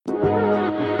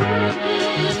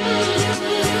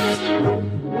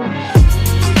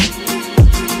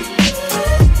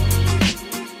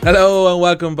Hello and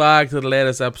welcome back to the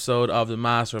latest episode of the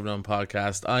Master of None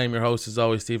podcast. I am your host as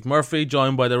always, Steve Murphy,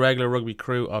 joined by the regular rugby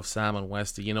crew of Sam and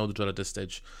Westy. You know the drill at this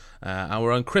stage. And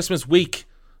we're on Christmas week,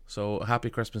 so happy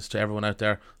Christmas to everyone out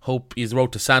there. Hope he's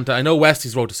wrote to Santa. I know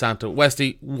Westy's wrote to Santa.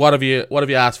 Westy, what have you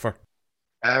asked for?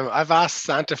 I've asked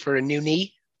Santa for a new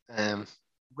knee.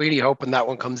 Really hoping that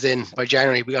one comes in by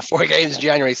January. We got 4 games in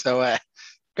January, so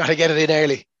got to get it in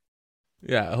early.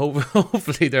 Yeah,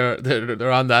 hopefully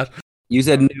they're on that. You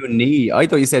said new knee. I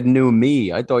thought you said new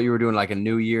me. I thought you were doing like a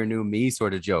new year, new me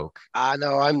sort of joke.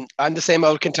 No, I'm the same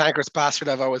old cantankerous bastard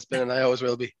I've always been, and I always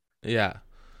will be. Yeah,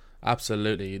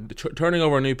 absolutely. Turning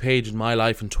over a new page in my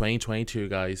life in 2022,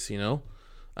 guys, you know?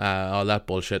 All that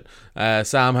bullshit.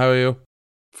 Sam, how are you?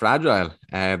 Fragile.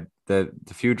 The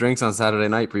few drinks on Saturday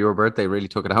night for your birthday really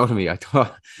took it out of me. I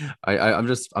thought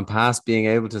I'm past being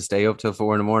able to stay up till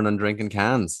 4 a.m. and drinking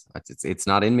cans. It's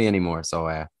not in me anymore. So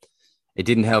it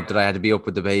didn't help that I had to be up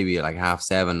with the baby at like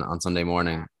 7:30 on Sunday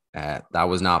morning. That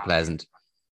was not pleasant.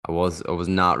 I was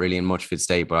not really in much fit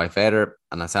state, but I fed her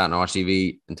and I sat and watched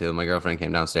TV until my girlfriend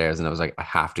came downstairs, and I was like, I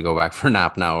have to go back for a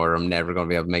nap now, or I'm never going to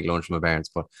be able to make lunch for my parents.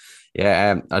 But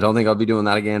yeah, I don't think I'll be doing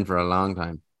that again for a long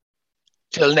time.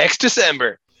 Till next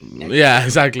December. Yeah,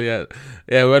 exactly. Yeah,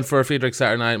 we went for a free drink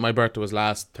Saturday night. My birthday was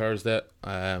last Thursday.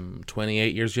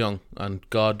 28 years young, and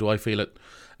God, do I feel it.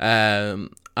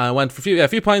 I went for a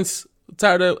few pints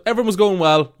Saturday. Everyone was going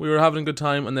well. We were having a good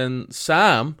time, and then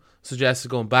Sam suggested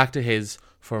going back to his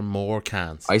for more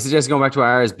cans. I suggested going back to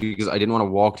ours because I didn't want to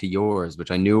walk to yours,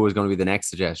 which I knew was going to be the next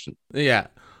suggestion. Yeah.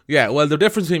 Well, the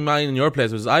difference between mine and your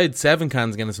place was I had 7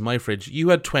 cans Guinness in my fridge. You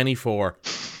had 24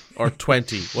 or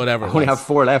 20, whatever. I only have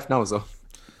 4 left now, so.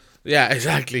 Yeah,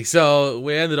 exactly. So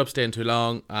we ended up staying too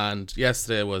long, and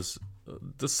yesterday was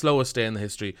the slowest day in the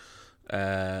history.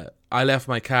 I left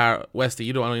my car, Westy.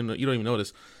 You don't even know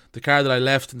this. The car that I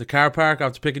left in the car park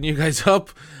after picking you guys up,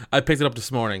 I picked it up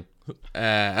this morning.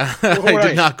 I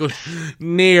did not go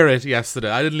near it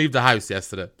yesterday. I didn't leave the house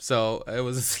yesterday, so it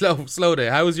was a slow day.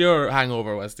 How was your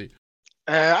hangover, Westy?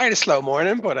 I had a slow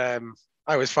morning, but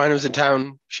I was fine. I was in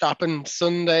town shopping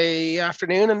Sunday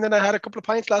afternoon, and then I had a couple of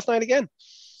pints last night again.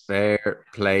 Fair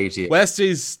play to you.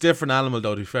 Westy's different animal,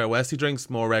 though, to be fair. Westy drinks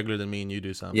more regular than me and you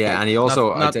do, Sam. Yeah, and he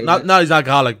also... Not he's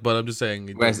alcoholic, but I'm just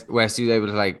saying... Westy's able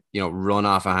to, like, run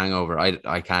off a hangover.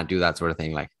 I can't do that sort of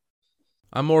thing, like...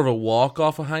 I'm more of a walk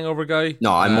off a hangover guy.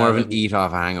 No, I'm more of an eat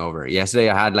off a hangover. Yesterday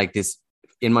I had, like, this...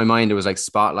 In my mind, it was, like,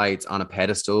 spotlights on a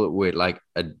pedestal with, like,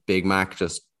 a Big Mac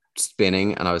just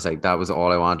spinning, and I was like, that was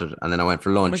all I wanted. And then I went for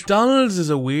lunch. McDonald's is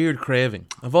a weird craving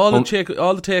of all the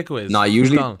takeaways. No,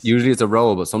 usually it's a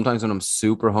roll, but sometimes when I'm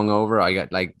super hungover, I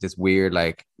get like this weird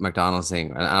like McDonald's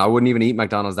thing, and I wouldn't even eat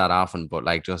McDonald's that often, but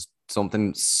like just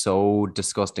something so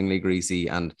disgustingly greasy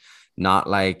and not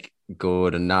like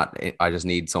good, and I just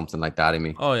need something like that in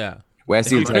me. Oh yeah.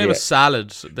 Westy, if you crave a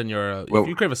salad, then if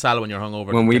you crave a salad when you're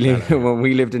hungover. When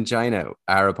we lived in China,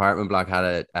 our apartment block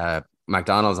had a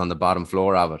McDonald's on the bottom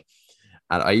floor of it,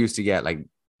 and I used to get like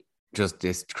just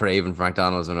this craving for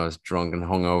McDonald's when I was drunk and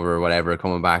hungover or whatever,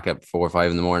 coming back at 4 or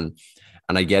 5 in the morning,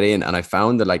 and I get in and I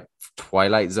found the like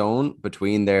twilight zone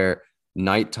between their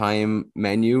nighttime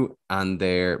menu and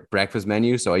their breakfast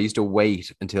menu. So I used to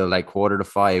wait until like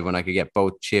 4:45 when I could get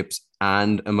both chips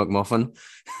and a McMuffin.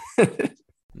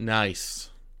 Nice.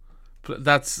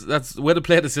 That's way to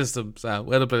play the system, Sam.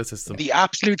 Way to play the system. The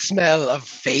absolute smell of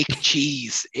fake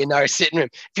cheese in our sitting room.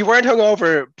 If you weren't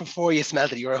hungover before you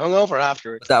smelled it, you were hungover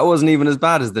afterwards. That wasn't even as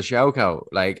bad as the Show Cow.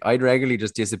 Like, I'd regularly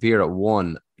just disappear at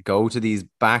 1, go to these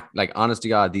back, like, honest to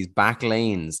God, these back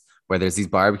lanes where there's these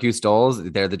barbecue stalls.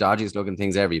 They're the dodgiest looking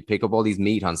things ever. You pick up all these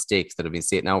meat on sticks that have been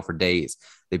sitting out for days.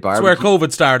 That's where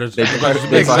COVID started.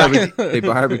 They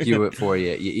barbecue it for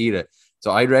you. You eat it. So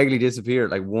I'd regularly disappear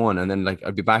at like 1, and then like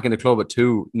I'd be back in the club at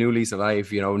 2, new lease of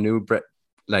life,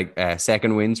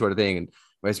 second win sort of thing. And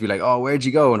Wes would be like, "Oh, where'd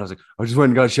you go?" And I was like, "I just went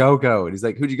and got Show Cow." And he's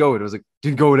like, "Who'd you go with?" I was like,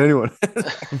 "Didn't go with anyone."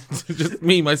 Just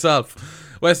me,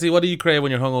 myself. Wesley, what do you crave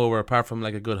when you're hungover apart from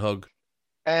like a good hug?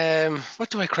 What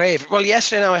do I crave? Well,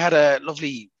 yesterday now I had a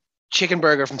lovely chicken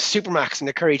burger from Supermax and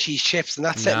the curry cheese chips, and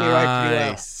that set me right pretty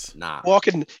well. Nah.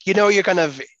 Walking, you're kind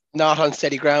of not on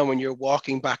steady ground when you're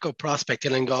walking back up Prospect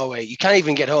Hill in Galway. You can't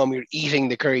even get home. You're eating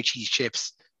the curry cheese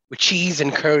chips with cheese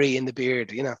and curry in the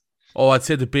beard, Oh, I'd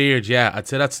say the beard, yeah. I'd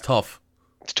say that's tough.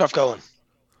 It's tough going.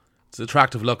 It's an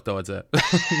attractive look, though, I'd say.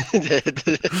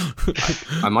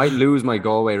 I might lose my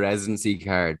Galway residency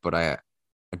card, but I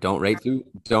don't rate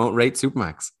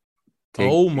Supermax.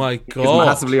 Oh my God. It's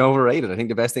massively overrated. I think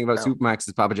the best thing about Supermax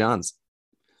is Papa John's.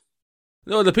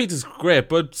 No, the pizza's great,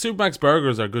 but Supermax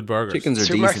burgers are good burgers. Chickens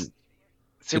are decent.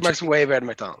 Supermarket's way better than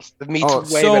McDonald's. The meat's Oh,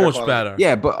 way so better much quality. better.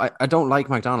 Yeah, but I don't like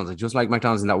McDonald's. I just like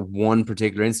McDonald's in that one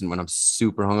particular instant when I'm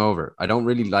super hungover. I don't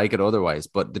really like it otherwise.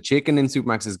 But the chicken in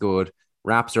Supermax is good.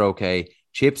 Wraps are okay.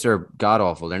 Chips are god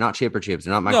awful. They're not chipper chips.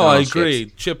 They're not No, I McDonald's agree.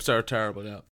 chips. Chips are terrible.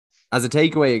 Yeah. As a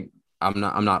takeaway, I'm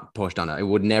not pushed on it. It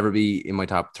would never be in my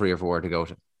top 3 or 4 to go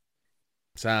to.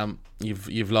 Sam,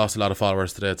 you've lost a lot of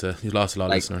followers today. You've lost a lot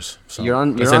of listeners. So you're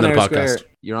on let's end the Air podcast. Square.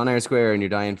 You're on Air Square and you're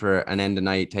dying for an end of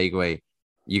night takeaway.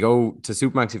 You go to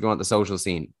Supermax if you want the social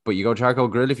scene, but you go Charcoal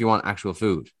Grill if you want actual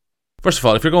food. First of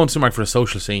all, if you're going to Supermax for a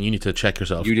social scene, you need to check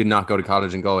yourself. You did not go to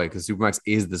college in Galway because Supermax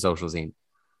is the social scene.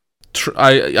 True.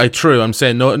 I'm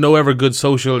saying no ever good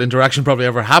social interaction probably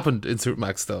ever happened in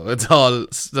Supermax though. It's all the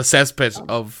cesspit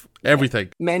of everything.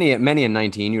 Many a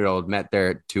 19-year-old met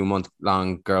their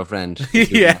 2-month-long girlfriend.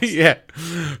 yeah.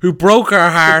 Who broke our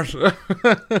heart.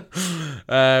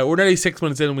 We're nearly 6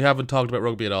 minutes in and we haven't talked about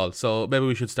rugby at all. So maybe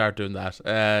we should start doing that.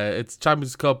 It's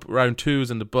Champions Cup round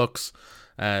 2's in the books.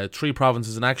 3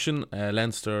 provinces in action.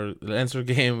 Leinster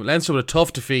game. Leinster with a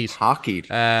tough defeat. Hockeyed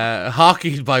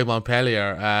by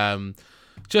Montpellier.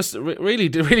 Just really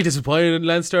disappointed in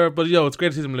Leinster, but it's great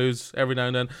to see them lose every now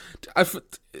and then.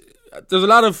 There's a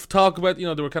lot of talk about they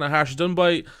were kind of harshly done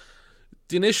by.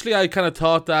 Initially, I kind of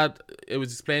thought that it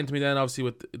was explained to me then.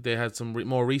 Obviously, they had some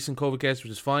more recent COVID cases,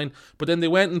 which is fine. But then they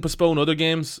went and postponed other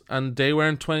games, and they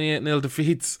weren't 28-0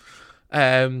 defeats.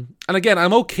 And again,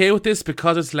 I'm okay with this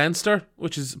because it's Leinster,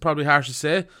 which is probably harsh to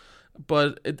say,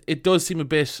 but it does seem a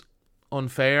bit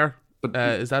unfair. But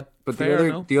is that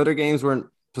fair? The other games weren't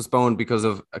postponed because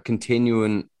of a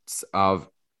continuance of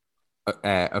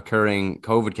occurring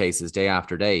COVID cases day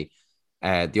after day.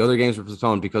 The other games were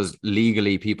postponed because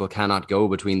legally people cannot go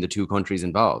between the 2 countries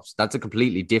involved. That's a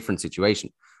completely different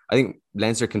situation. I think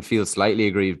Leinster can feel slightly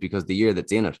aggrieved because the year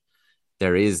that's in it,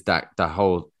 there is that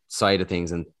whole side of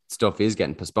things and stuff is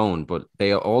getting postponed, but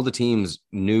all the teams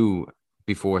knew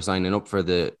before signing up for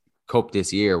the cup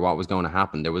this year what was going to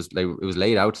happen. It was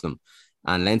laid out to them,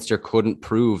 and Leinster couldn't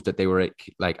prove that they were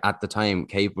at the time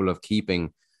capable of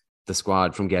keeping the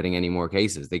squad from getting any more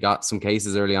cases. They got some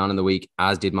cases early on in the week,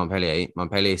 as did Montpellier.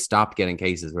 Montpellier stopped getting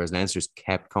cases, whereas Leinster's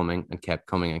kept coming and kept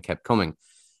coming and kept coming.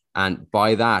 And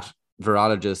by that,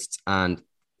 virologists and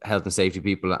health and safety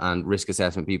people and risk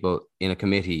assessment people in a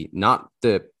committee, not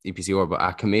the EPCR, but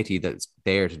a committee that's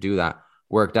there to do that,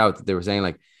 worked out that they were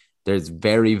saying there's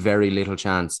very, very little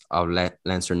chance of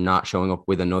Leinster not showing up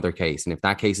with another case. And if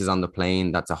that case is on the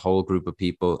plane, that's a whole group of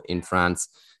people in France.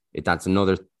 That's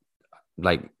another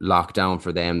lockdown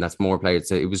for them. That's more players.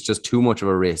 So it was just too much of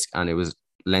a risk. And it was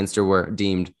Leinster were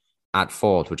deemed at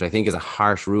fault, which I think is a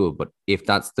harsh rule. But if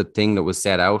that's the thing that was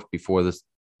set out before the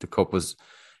cup was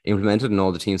implemented and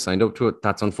all the teams signed up to it,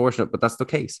 that's unfortunate, but that's the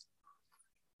case.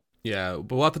 Yeah,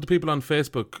 but what did the people on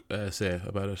Facebook say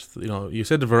about it? You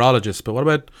said the virologist, but what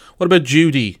about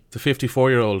Judy, the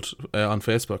 54-year-old on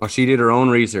Facebook? Well, she did her own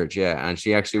research, and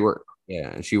she actually worked. Yeah,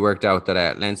 and she worked out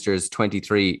that Leinster's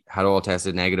 23 had all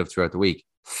tested negative throughout the week.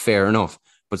 Fair enough,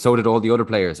 but so did all the other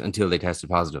players until they tested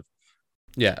positive.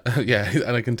 Yeah,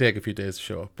 and it can take a few days to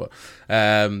show up. But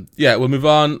we'll move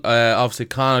on. Obviously,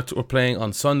 Connacht were playing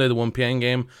on Sunday, the 1 p.m.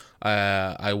 game.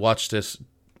 I watched it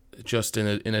just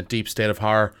in a deep state of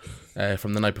horror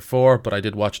from the night before, but I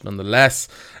did watch it nonetheless.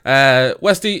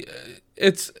 Westy,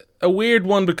 it's a weird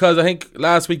one because I think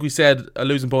last week we said a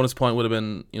losing bonus point would have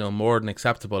been more than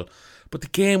acceptable, but the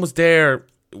game was there.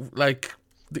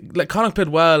 Connacht played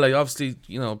well. Obviously,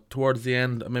 towards the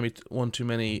end, maybe one too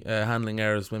many handling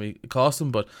errors maybe cost them.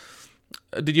 But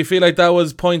did you feel like that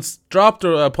was points dropped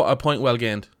or a point well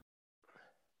gained?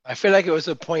 I feel like it was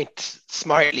a point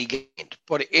smartly gained,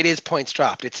 but it is points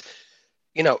dropped. It's,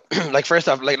 first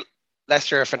off,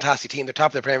 Leicester are a fantastic team. They're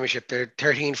top of the Premiership. They're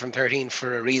 13 from 13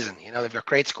 for a reason. They've got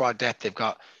great squad depth. They've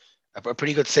got a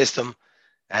pretty good system,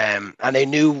 and they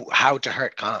knew how to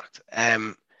hurt Connacht.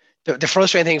 The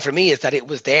frustrating thing for me is that it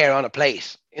was there on a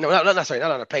plate. Not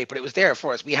on a plate, but it was there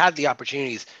for us. We had the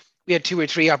opportunities. We had 2 or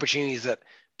 3 opportunities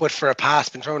but for a pass,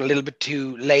 been thrown a little bit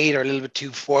too late or a little bit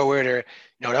too forward, or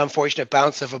an unfortunate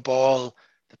bounce of a ball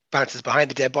that bounces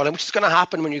behind the dead ball, which is going to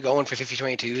happen when you're going for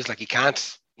 50-22s. You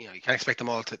can't expect them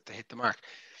all to hit the mark.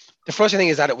 The frustrating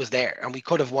thing is that it was there and we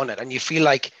could have won it. And you feel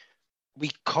like we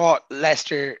caught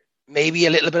Leicester maybe a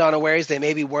little bit unawares. They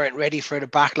maybe weren't ready for the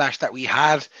backlash that we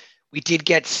had. We did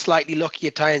get slightly lucky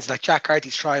at times. Jack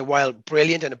Carthy's try, while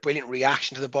brilliant and a brilliant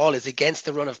reaction to the ball, is against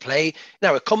the run of play.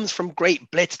 Now, it comes from great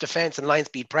blitz defense and line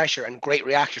speed pressure and great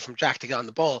reaction from Jack to get on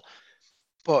the ball.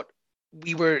 But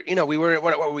we were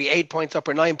 8 points up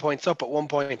or 9 points up at one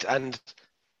point, and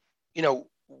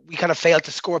we kind of failed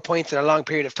to score points in a long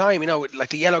period of time. You know, like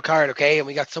the yellow card, okay, and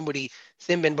we got somebody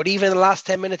Simbin, but even in the last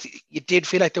 10 minutes, you did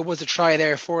feel like there was a try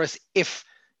there for us if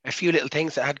a few little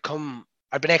things that had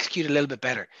been executed a little bit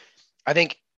better. I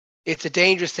think it's a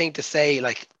dangerous thing to say,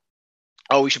 like,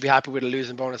 oh, we should be happy with a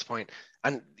losing bonus point.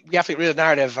 And we have to get rid of the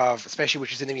narrative of, especially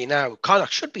which is in the media now,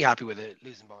 Connacht should be happy with a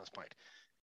losing bonus point.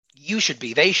 You should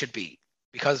be, they should be,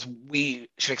 because we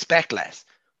should expect less.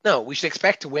 No, we should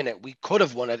expect to win it. We could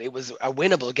have won it. It was a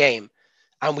winnable game.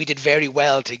 And we did very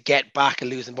well to get back a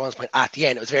losing bonus point at the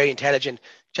end. It was very intelligent.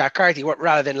 Jack Carthy,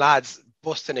 rather than lads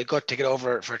busting a gut to get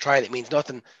over for a try that means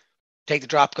nothing, take the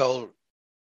drop goal,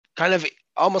 kind of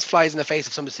almost flies in the face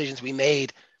of some decisions we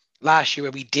made last year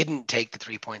where we didn't take the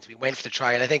 3 points. We went for the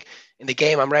try. And I think in the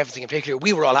game I'm referencing in particular,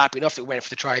 we were all happy enough that we went for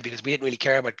the try because we didn't really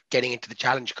care about getting into the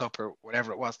Challenge Cup or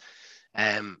whatever it was.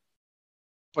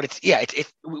 But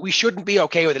we shouldn't be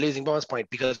okay with a losing bonus point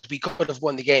because we could have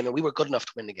won the game and we were good enough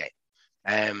to win the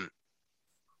game.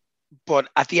 But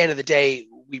at the end of the day,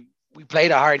 we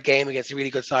played a hard game against a really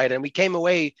good side and we came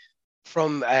away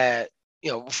from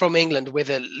England with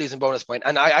a losing bonus point.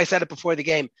 And I said it before the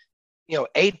game,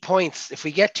 8 points. If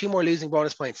we get 2 more losing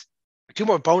bonus points, or 2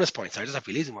 more bonus points, sorry, it doesn't have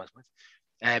to be losing bonus points.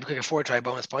 We could get 4 try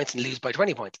bonus points and lose by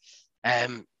 20 points.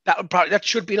 That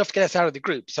should be enough to get us out of the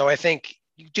group. So I think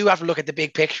you do have to look at the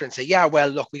big picture and say, yeah, well,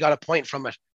 look, we got a point from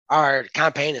it. Our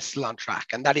campaign is still on track,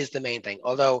 and that is the main thing.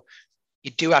 Although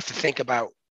you do have to think about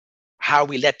how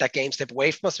we let that game slip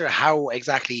away from us, or how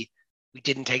exactly we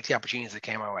didn't take the opportunities that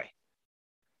came our way.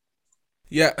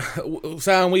 Yeah,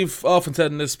 Sam, we've often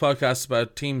said in this podcast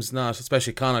about teams not,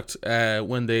 especially Connacht,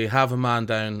 when they have a man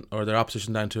down or their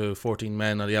opposition down to 14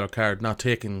 men on the yellow card, not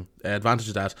taking advantage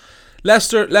of that.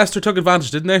 Leicester took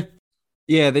advantage, didn't they?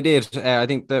 Yeah, they did. I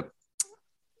think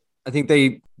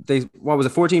they what was it,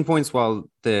 14 points while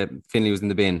the Finlay was in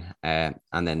the bin, and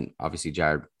then obviously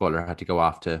Jared Butler had to go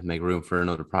off to make room for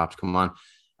another prop to come on,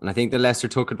 and I think the Leicester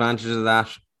took advantage of that.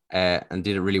 And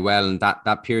did it really well. And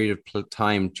that period of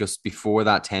time just before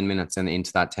that 10 minutes and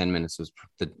into that 10 minutes was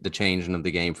the changing of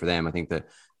the game for them. I think that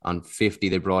on 50,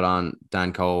 they brought on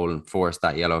Dan Cole and forced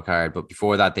that yellow card. But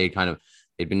before that, they'd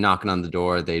been knocking on the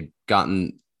door. They'd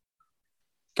gotten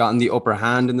the upper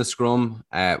hand in the scrum.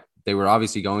 They were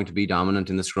obviously going to be dominant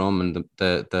in the scrum and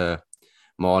the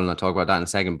maul, and I'll talk about that in a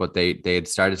second, but they had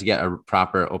started to get a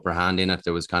proper upper hand in it.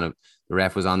 There was the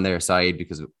ref was on their side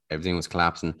because everything was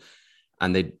collapsing.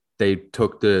 And they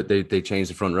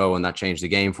changed the front row, and that changed the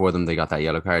game for them. They got that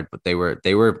yellow card, but they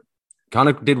were kind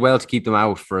of did well to keep them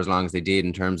out for as long as they did,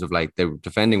 in terms of like they were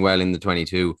defending well in the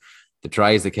 22. The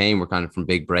tries that came were kind of from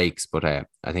big breaks, but I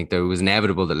think there was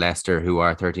inevitable that Leicester, who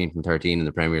are 13 from 13 in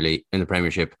the Premier League, in the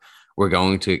Premiership, were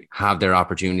going to have their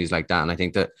opportunities like that. And I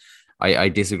think that I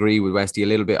disagree with Westy a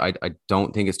little bit. I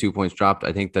don't think it's 2 points dropped.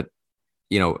 I think that,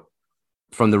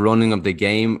 from the running of the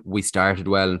game, we started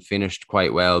well and finished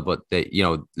quite well, but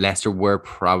Leicester were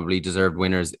probably deserved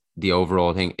winners. The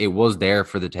overall thing, it was there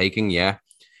for the taking, yeah.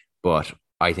 But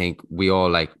I think we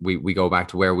all we go back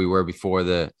to where we were before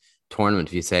the tournament.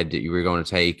 If you said that you were going to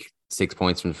take 6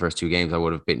 points from the first 2 games, I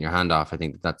would have bitten your hand off. I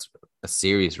think that's a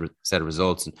serious set of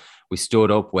results, and we stood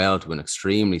up well to an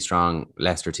extremely strong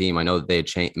Leicester team. I know that they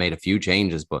had made a few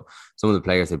changes, but some of the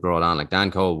players they brought on, like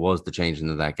Dan Cole, was the change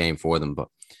into that game for them. But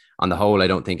on the whole, I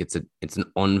don't think it's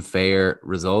an unfair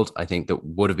result. I think that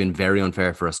would have been very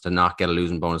unfair for us to not get a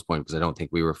losing bonus point, because I don't think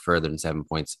we were further than 7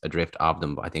 points adrift of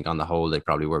them. But I think on the whole, they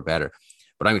probably were better.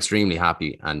 But I'm extremely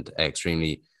happy and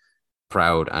extremely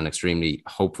proud and extremely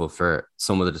hopeful for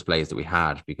some of the displays that we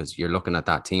had, because you're looking at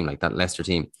that team, like that Leicester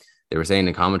team. They were saying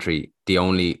in commentary, the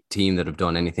only team that have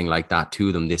done anything like that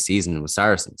to them this season was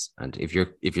Saracens. And if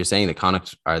you're saying that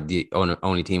Connacht are the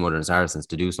only team other than Saracens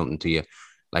to do something to you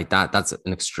like that, that's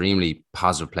an extremely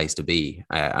positive place to be.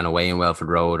 And away in Welford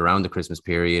Road around the Christmas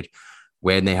period,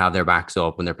 when they have their backs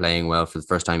up, when they're playing well for the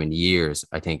first time in years,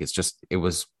 I think it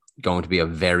was going to be a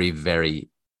very, very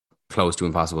close to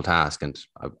impossible task. And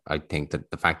I think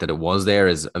that the fact that it was there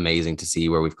is amazing to see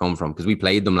where we've come from, because we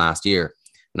played them last year.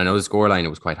 And I know the scoreline, it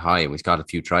was quite high and we got a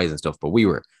few tries and stuff, but we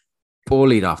were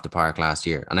bullied off the park last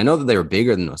year. And I know that they were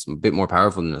bigger than us, a bit more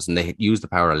powerful than us, and they used the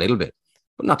power a little bit,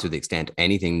 but not to the extent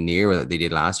anything near what they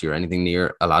did last year, anything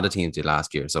near a lot of teams did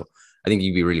last year. So I think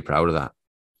you'd be really proud of that.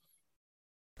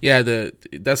 Yeah,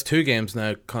 that's 2 games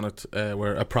now, Connacht,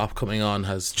 where a prop coming on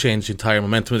has changed the entire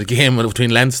momentum of the game between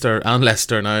Leinster and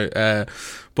Leicester now.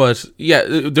 But yeah,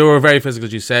 they were very physical,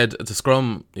 as you said. The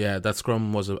scrum, that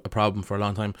scrum was a problem for a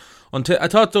long time. I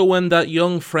thought, though, when that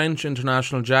young French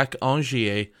international, Jacques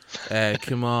Angier,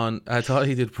 came on, I thought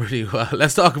he did pretty well.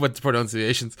 Let's talk about the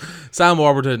pronunciations. Sam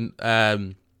Warburton,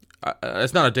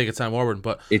 it's not a dig at Sam Warburton,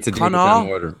 but It's a Connacht.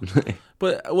 order.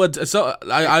 But what? So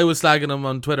I was slagging him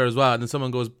on Twitter as well, and then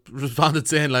someone responded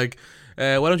saying like,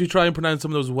 why don't you try and pronounce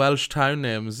some of those Welsh town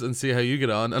names and see how you get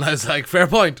on? And I was like, fair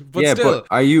point, but still. But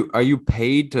are you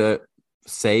paid to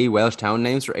say Welsh town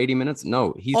names for 80 minutes?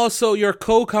 No, he's also your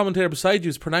co-commentator beside you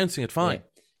is pronouncing it fine.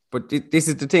 Yeah. But this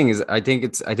is the thing: is I think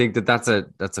that's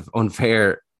an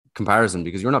unfair comparison,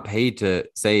 because you're not paid to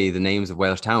say the names of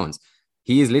Welsh towns.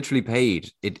 He is literally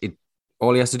paid.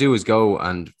 All he has to do is go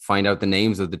and find out the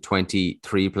names of the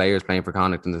 23 players playing for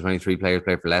Connacht and the 23 players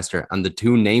playing for Leicester and the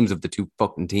two names of the two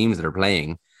fucking teams that are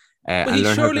playing. But he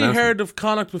surely heard of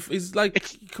Connacht before. He's like,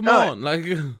 come on, like.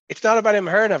 It's not about him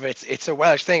hearing of it. It's a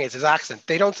Welsh thing. It's his accent.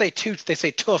 They don't say toot, they say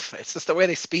tough. It's just the way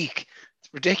they speak. It's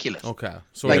ridiculous. Okay,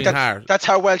 so like that's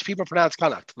how Welsh people pronounce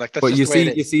Connacht. Like that's. But you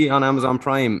see on Amazon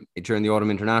Prime during the autumn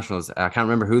internationals, I can't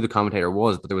remember who the commentator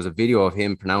was, but there was a video of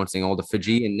him pronouncing all the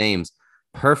Fijian names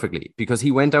perfectly, because he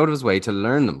went out of his way to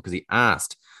learn them, because he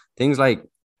asked things like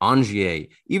Angier,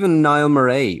 even Niall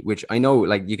Murray, which I know,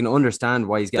 like, you can understand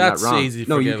why he's getting that wrong. Easy you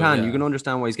can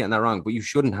understand why he's getting that wrong, but you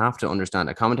shouldn't have to understand.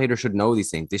 A commentator should know these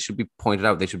things. They should be pointed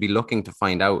out. They should be looking to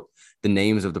find out the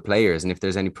names of the players, and if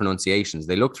there's any pronunciations,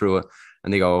 they look through it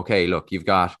and they go, okay, look, you've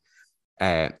got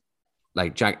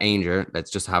like Jack Ainger.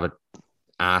 Let's just have it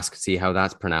see how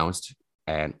that's pronounced.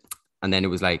 And then it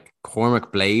was like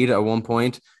Cormac Blade at one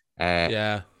point.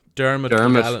 Dermot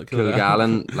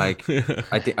Kilgallen. Like,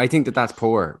 I think that's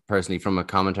poor, personally, from a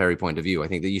commentary point of view. I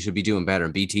think that you should be doing better,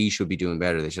 and BT should be doing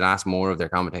better. They should ask more of their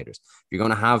commentators. If you're going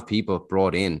to have people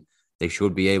brought in, they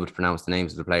should be able to pronounce the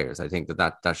names of the players. I think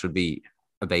that should be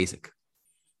a basic.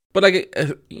 But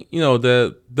like, you know,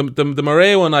 the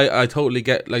Murray one, I totally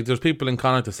get. Like, there's people in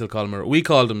Connacht that still call him Murray. We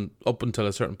called him up until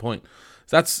a certain point,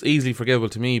 so that's easily forgivable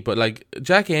to me. But like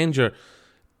Jack Ainger,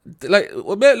 like,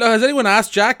 has anyone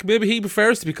asked Jack? Maybe he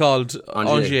prefers to be called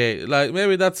Angier. Like,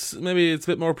 maybe it's a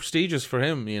bit more prestigious for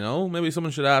him. You know, maybe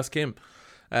someone should ask him.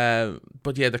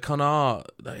 But yeah, the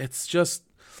Connacht, it's just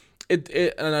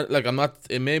it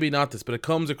maybe not this, but it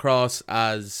comes across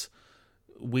as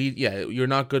you're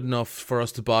not good enough for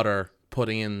us to bother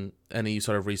putting in any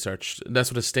sort of research. That's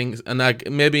what it stings. And like,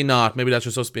 maybe not. Maybe that's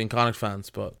just us being Connacht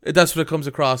fans, but that's what it comes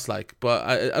across like.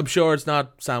 But I'm sure it's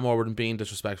not Sam Warburton being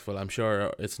disrespectful. I'm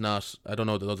sure it's not. I don't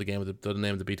know the game with the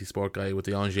name of the BT Sport guy with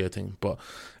the Angier thing, but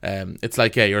it's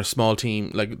like, yeah, you're a small team.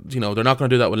 Like, you know, they're not going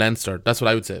to do that with Leinster. That's what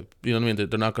I would say. You know what I mean?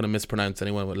 They're not going to mispronounce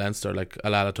anyone with Leinster, like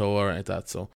Alalatoa or anything like that.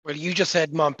 So. Well, you just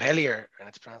said Montpellier, and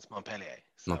it's pronounced Montpellier.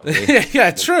 So. Yeah,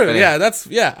 true.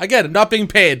 Yeah, again, not being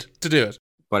paid to do it.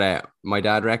 But my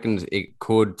dad reckoned it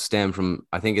could stem from,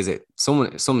 I think, is it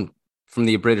some from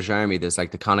the British Army? There's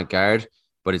like the Connacht Guard,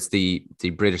 but it's the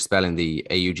British spelling, the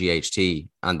AUGHT,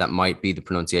 and that might be the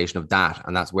pronunciation of that,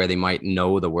 and that's where they might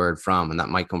know the word from, and that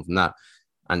might come from that,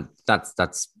 and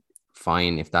that's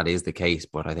fine if that is the case.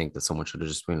 But I think that someone should have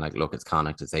just been like, look, it's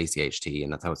Connacht, it's ACHT,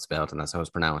 and that's how it's spelled, and that's how it's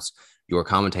pronounced. You're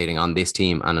commentating on this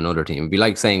team and another team. It'd be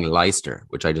like saying Leicester,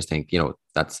 which I just think, you know,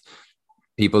 that's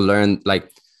people learn,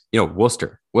 like, you know,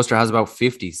 Worcester has about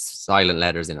 50 silent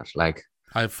letters in it. Like,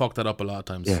 I've fucked that up a lot of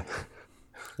times. Yeah.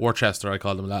 Worcester, I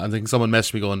called them that. I think someone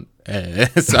messaged me going,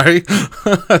 sorry.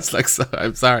 It's like,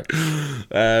 I'm sorry.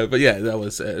 But yeah, that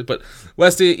was but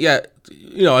Westy, yeah,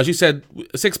 you know, as you said,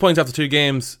 6 points after 2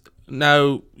 games.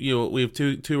 Now, you know, we have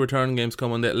two return games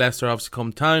coming. Leicester obviously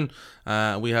come to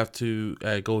town. We have to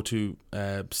go to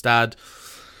Stade.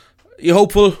 You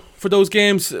hopeful for those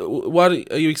games? What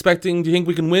are you expecting? Do you think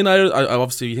we can win either?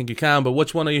 Obviously, you think you can, but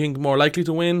which one are you think more likely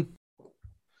to win?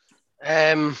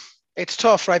 It's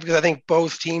tough, right? Because I think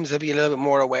both teams will be a little bit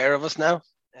more aware of us now.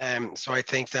 So I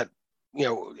think that, you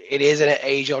know, it is an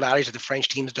age-old adage that the French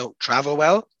teams don't travel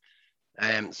well.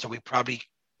 So we probably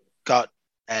got,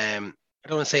 I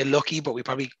don't want to say lucky, but we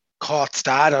probably caught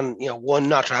Stade on, you know, 1,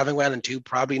 not traveling well, and 2,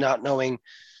 probably not knowing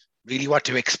really what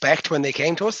to expect when they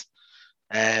came to us.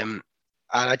 And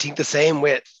I think the same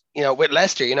with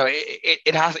Leicester. You know,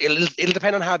 it'll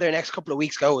depend on how their next couple of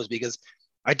weeks goes, because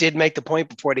I did make the point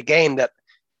before the game that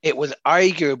it was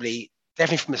arguably,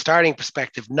 definitely from a starting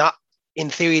perspective, not in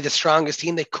theory the strongest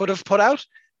team they could have put out.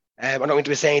 I don't mean to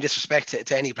be saying disrespect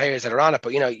to any players that are on it,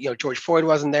 but you know George Ford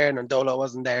wasn't there, Nandolo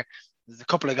wasn't there. There's a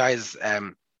couple of guys,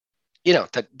 you know,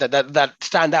 that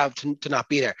stand out to not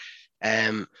be there.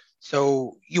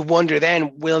 So you wonder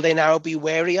then, will they now be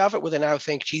wary of it? Will they now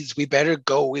think, geez, we better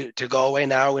go to Galway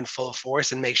now in full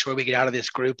force and make sure we get out of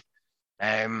this group?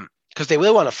 Because they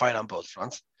will want to fight on both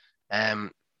fronts.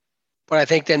 But I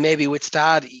think then maybe with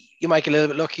Stade, you might get a little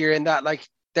bit luckier in that, like,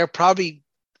 they're probably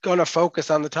going to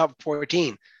focus on the top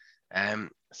 14.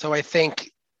 So I think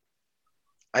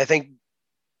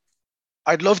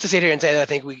I'd love to sit here and say that I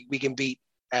think we can beat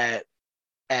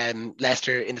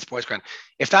Leicester in the Sports Ground.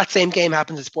 If that same game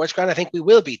happens in Sports Ground, I think we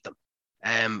will beat them.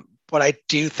 But I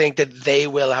do think that they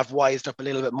will have wised up a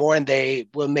little bit more, and they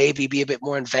will maybe be a bit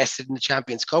more invested in the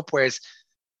Champions Cup, whereas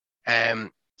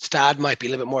Stade might be a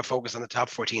little bit more focused on the top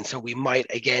 14. So we might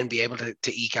again be able to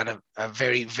eke out a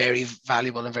very, very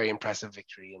valuable and very impressive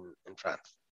victory in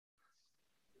France.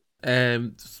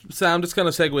 Sam, this kind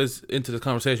of segues into the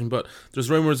conversation, but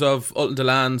there's rumours of Ultan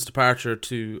Dillon's departure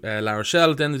to La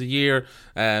Rochelle at the end of the year,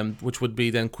 which would be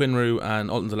then Quinn Roux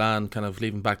and Ultan Dillon kind of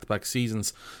leaving back-to-back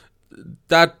seasons.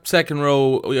 That second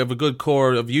row, we have a good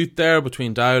core of youth there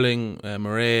between Dowling,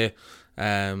 Murray,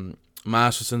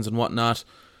 Mastersons and whatnot.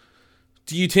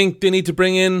 Do you think they need to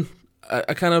bring in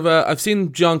a kind of I've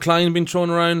seen John Klein being thrown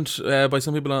around by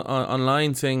some people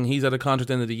online saying he's at a contract at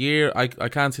the end of the year. I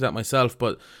can't see that myself,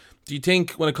 but do you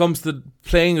think when it comes to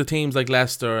playing the teams like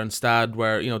Leicester and Stade,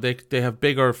 where they have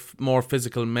bigger, more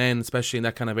physical men, especially in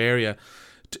that kind of area,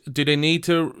 do they need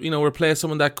to replace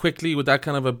someone that quickly with that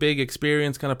kind of a big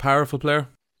experience, kind of powerful player?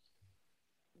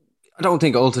 I don't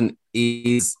think Ultan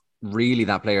is really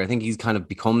that player. I think he's kind of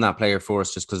become that player for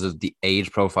us just because of the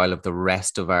age profile of the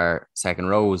rest of our second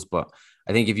rows. But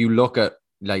I think if you look at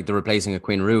like the replacing of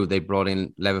Quinn Roux, they brought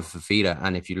in Levi Fafita,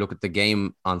 and if you look at the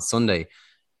game on Sunday,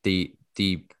 the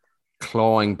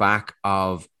clawing back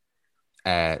of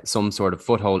some sort of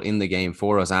foothold in the game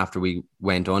for us after we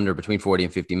went under between 40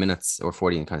 and 50 minutes, or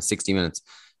 40 and kind of 60 minutes,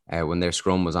 when their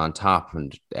scrum was on top,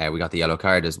 and we got the yellow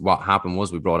card. Is what happened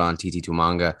was we brought on Titi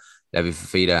Tumanga, Levi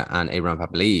Fafita and Abraham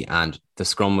Papali, and the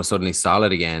scrum was suddenly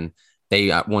solid again.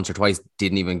 They once or twice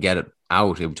didn't even get it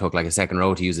out. It took like a second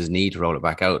row to use his knee to roll it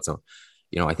back out. So,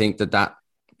 I think that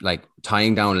like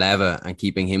tying down Leva and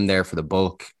keeping him there for the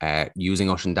bulk, using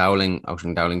Ocean Dowling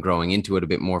growing into it a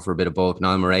bit more for a bit of bulk.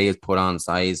 Niall Murray has put on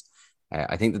size.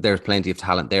 I think that there's plenty of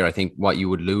talent there. I think what you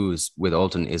would lose with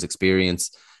Ultan is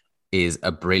experience, is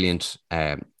a brilliant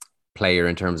player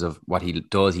in terms of what he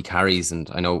does. He carries, and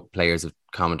I know players have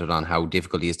commented on how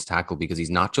difficult he is to tackle because he's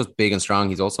not just big and strong,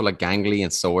 he's also like gangly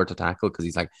and sore to tackle because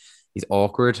he's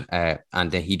awkward,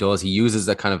 and he uses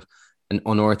a kind of an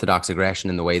unorthodox aggression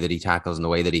in the way that he tackles and the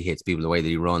way that he hits people, the way that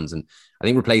he runs. And I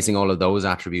think replacing all of those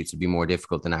attributes would be more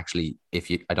difficult than actually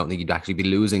I don't think you'd actually be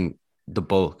losing the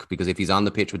bulk, because if he's on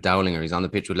the pitch with Dowling or he's on the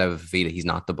pitch with Levi Fafita, he's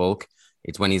not the bulk.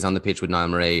 It's when he's on the pitch with Niall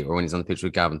Murray or when he's on the pitch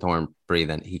with Gavin Thornbury,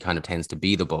 then he kind of tends to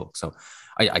be the bulk. So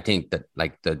I think that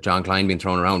like the John Klein being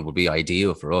thrown around would be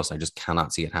ideal for us. I just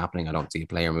cannot see it happening. I don't see a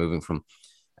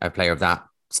player of that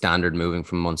standard moving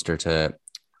from Munster to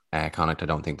Connacht. I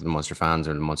don't think that the Munster fans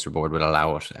or the Munster board would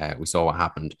allow it. We saw what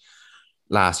happened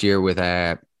last year with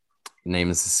name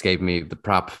has escaped me, the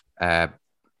prop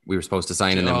we were supposed to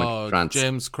sign in with France.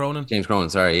 James Cronin,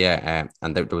 sorry, yeah.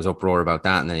 And there was uproar about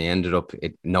that, and then he ended up,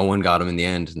 no one got him in the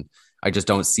end. And I just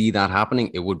don't see that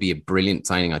happening. It would be a brilliant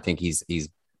signing. I think he's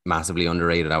massively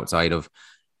underrated outside of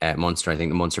Munster. I think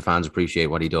the Munster fans appreciate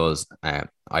what he does.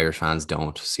 Irish fans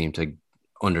don't seem to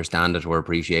understand it or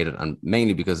appreciate it, and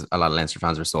mainly because a lot of Leinster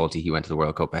fans are salty he went to the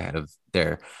World Cup ahead of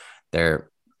their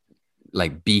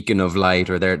like beacon of light,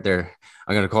 or their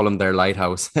I'm going to call him their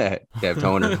lighthouse, Dev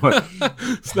Toner. But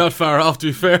it's not far off, to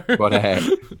be fair. But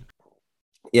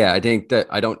yeah, I think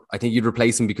you'd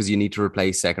replace him because you need to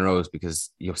replace second rows, because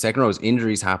second rows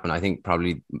injuries happen. I think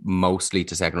probably mostly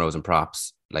to second rows and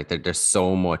props. Like there's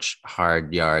so much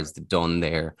hard yards done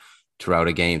there throughout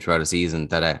a game, throughout a season,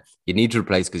 that you need to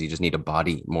replace because you just need a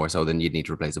body more so than you'd need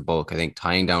to replace a bulk. I think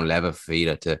tying down Levi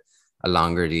Fafita to a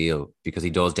longer deal, because he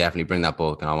does definitely bring that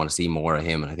bulk, and I want to see more of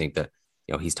him. And I think that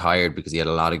he's tired because he had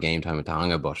a lot of game time with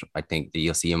Tonga, but I think that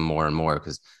you'll see him more and more,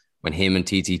 because when him and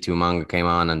Titi Tumanga came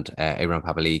on and Abraham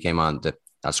Papali came on, that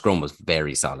scrum was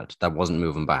very solid. That wasn't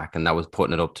moving back, and that was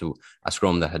putting it up to a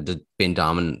scrum that had been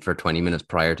dominant for 20 minutes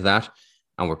prior to that.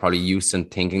 And we're probably used to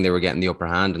thinking they were getting the upper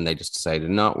hand, and they just decided,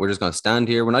 no, we're just going to stand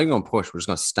here. We're not even going to push. We're just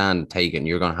going to stand and take it. And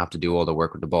you're going to have to do all the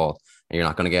work with the ball, and you're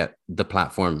not going to get the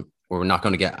platform, or we're not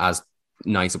going to get as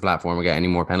nice a platform or get any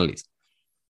more penalties.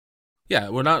 Yeah,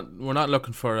 we're not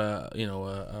looking for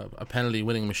a penalty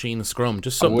winning machine scrum.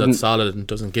 Just something that's solid and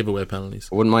doesn't give away penalties.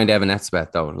 I wouldn't mind Evan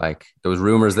Etzebeth though. Like there was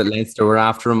rumors that Leinster were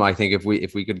after him. I think if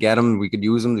we could get him, we could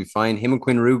use him. We find him and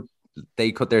Quinn Roux,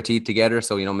 they cut their teeth together.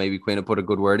 So maybe Quinn will put a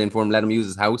good word in for him. Let him use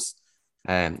his house.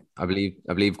 I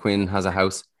believe Quinn has a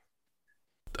house.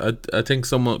 I think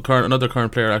another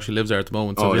current player actually lives there at the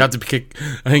moment, so I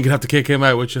think you'd have to kick him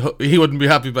out, which he wouldn't be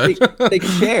happy about. They can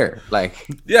share, like.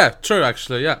 Yeah, true.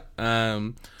 Actually, yeah.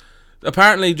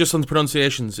 Apparently, just on the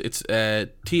pronunciations, it's Tata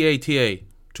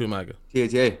Tumaga.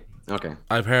 Tata. Okay.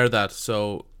 I've heard that.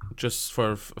 So just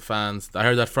for fans, I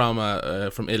heard that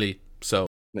from Illy So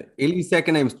Illy's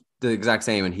second name's the exact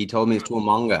same, and he told me it's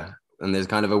Tuamanga, and there's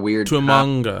kind of a weird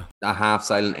Tuamanga, a half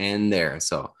silent N there.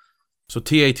 So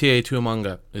Tata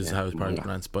Tuamanga is how it's probably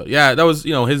pronounced. But yeah, that was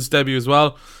his debut as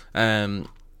well.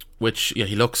 Which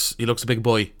he looks a big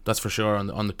boy, that's for sure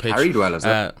on the pitch. Carried well as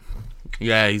well.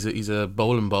 Yeah, he's a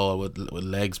bowling ball with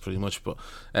legs pretty much. But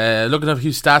looking at a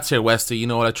few stats here, Westy,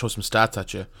 I'll throw some stats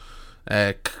at you.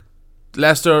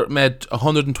 Leicester made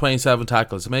 127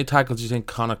 tackles. How many tackles do you think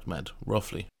Connacht made,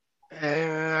 roughly?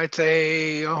 I'd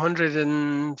say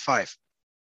 105.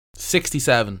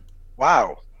 67.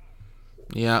 Wow.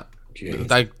 Yeah. Jeez.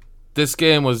 Like, this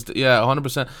game was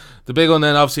 100%. The big one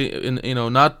then, obviously,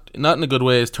 not in a good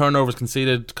way, is turnovers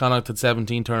conceded. Connacht had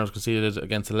 17 turnovers conceded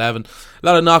against 11. A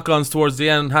lot of knock-ons towards the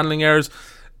end, handling errors.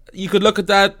 You could look at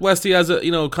that, Westy, as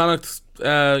Connacht,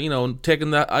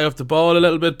 taking that eye off the ball a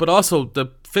little bit, but also the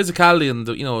physicality and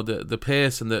the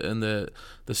pace and the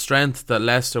strength that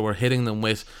Leicester were hitting them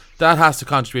with. That has to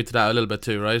contribute to that a little bit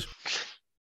too, right?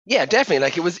 Yeah, definitely.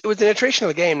 Like, it was an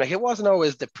attritional game. Like, it wasn't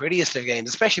always the prettiest of games,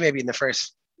 especially maybe in the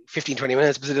first 15-20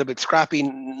 minutes. It was a little bit scrappy.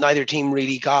 Neither team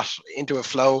really got into a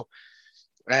flow,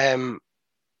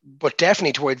 but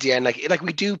definitely towards the end, like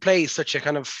we do play such a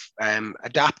kind of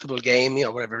adaptable game,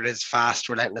 whatever it is, fast,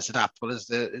 relentless, adaptable is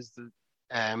the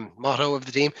motto of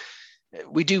the team.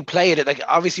 We do play it. Like,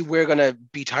 obviously we're going to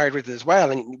be tired with it as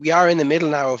well, and we are in the middle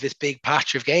now of this big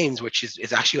patch of games, which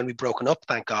is actually going to be broken up,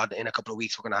 thank God. In a couple of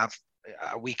weeks we're going to have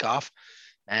a week off.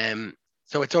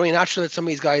 So it's only natural that some of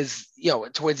these guys,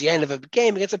 towards the end of a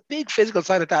game against a big physical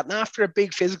side like that, and after a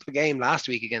big physical game last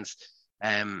week against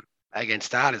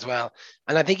that as well.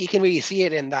 And I think you can really see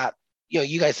it in that,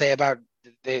 you guys say about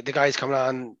the guys coming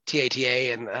on, Tata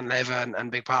and Leva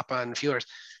and Big Papa and a few others.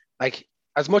 Like,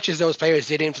 as much as those players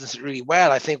did influence it really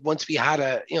well, I think once we had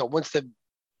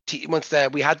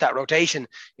we had that rotation,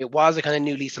 it was a kind of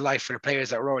new lease of life for the players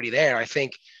that were already there. I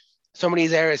think some of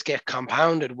these errors get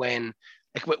compounded when,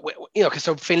 because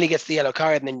so Finlay gets the yellow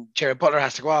card and then Jared Butler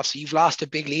has to go off. So you've lost a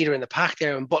big leader in the pack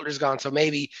there and Butler's gone. So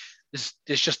maybe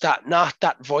there's just not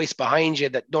that voice behind you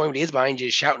that normally is behind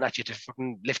you shouting at you to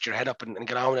fucking lift your head up and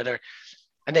get on with it.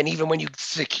 And then even when you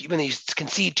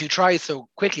concede 2 tries so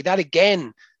quickly, that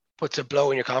again puts a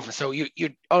blow in your confidence. So you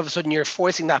all of a sudden you're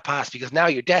forcing that pass because now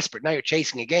you're desperate. Now you're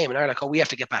chasing a game and they're like, oh, we have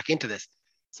to get back into this.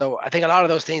 So I think a lot of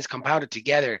those things compounded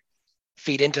together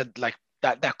feed into like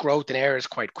that growth in errors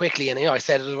quite quickly. And I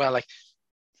said it as well, like,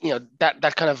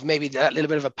 that kind of maybe that little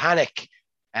bit of a panic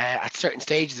at certain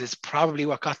stages is probably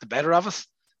what got the better of us.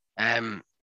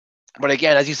 But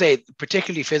again, as you say,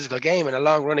 particularly physical game and a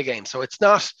long running game. So it's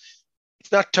not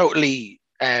totally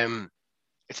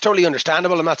it's totally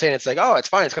understandable. I'm not saying it's like, oh, it's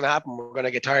fine, it's going to happen, we're going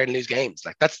to get tired and lose games.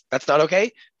 Like, that's not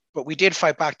okay. But we did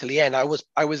fight back till the end. I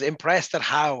was impressed at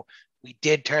how we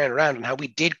did turn around and how we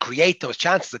did create those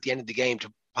chances at the end of the game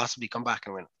to possibly come back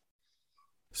and win.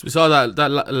 So we saw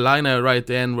that line out right at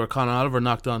the end where Conor Oliver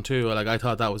knocked on too. Like, I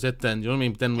thought that was it then. Do you know what I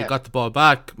mean? But then we got the ball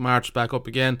back, marched back up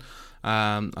again,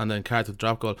 and then carried the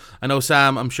drop goal. I know,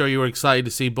 Sam, I'm sure you were excited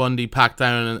to see Bundy packed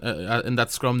down in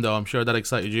that scrum though. I'm sure that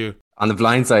excited you. On the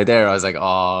blind side there, I was like,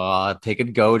 oh, take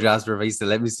it, go, Jasper Vista.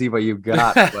 Let me see what you've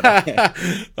got. But,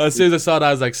 as soon as I saw that,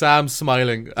 I was like, Sam's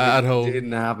smiling at home. It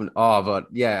didn't happen. Oh, but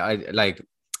yeah,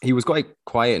 he was quite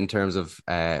quiet in terms of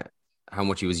how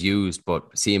much he was used, but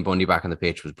seeing Bundy back on the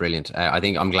pitch was brilliant. I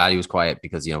think I'm glad he was quiet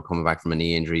because, coming back from a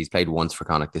knee injury, he's played once for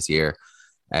Connacht this year.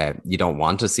 You don't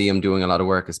want to see him doing a lot of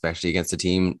work, especially against a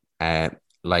team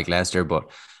like Leicester, but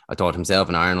I thought himself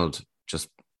and Arnold just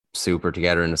super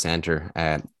together in the centre.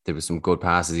 There was some good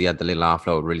passes. He had the little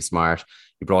offload, really smart.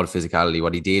 He brought a physicality.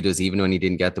 What he did was, even when he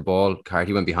didn't get the ball,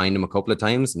 Carty went behind him a couple of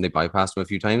times and they bypassed him a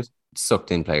few times.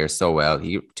 Sucked in players so well.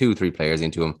 He 2-3 players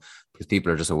into him because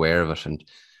people are just aware of it. And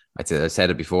I said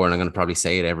it before, and I'm going to probably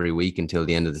say it every week until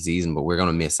the end of the season, but we're going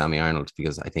to miss Sammy Arnold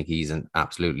because I think he's an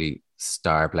absolutely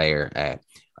star player.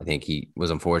 I think he was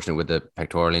unfortunate with the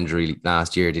pectoral injury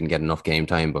last year, didn't get enough game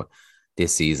time, but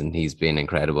this season he's been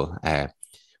incredible.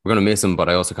 We're going to miss him, but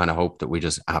I also kind of hope that we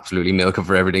just absolutely milk him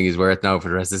for everything he's worth now for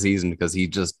the rest of the season, because he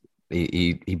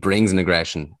brings an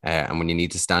aggression. And when you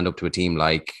need to stand up to a team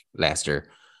like Leicester,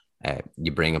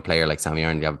 you bring a player like Sammy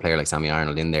Arnold. You have a player like Sammy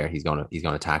Arnold in there. He's going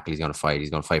to tackle. He's going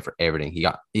to fight for everything.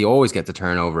 He always gets a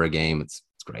turnover a game. It's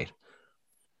great.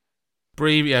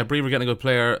 Breve were getting a good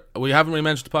player. We haven't really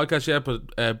mentioned the podcast yet,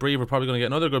 but Breve are probably going to get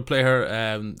another good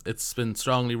player. It's been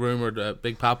strongly rumoured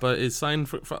Big Papa is signing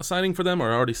for them,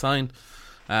 or already signed,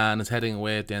 and is heading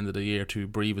away at the end of the year to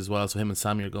Breve as well. So him and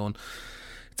Sammy are going.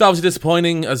 It's obviously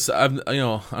disappointing, as I'm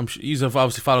sure you've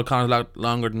obviously followed Connacht a lot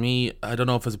longer than me. I don't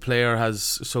know if as a player has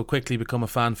so quickly become a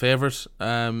fan favourite,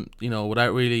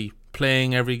 without really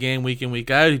playing every game week in, week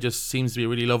out. He just seems to be a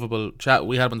really lovable chat.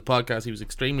 We had him on the podcast. He was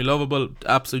extremely lovable,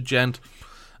 absolute gent,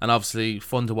 and obviously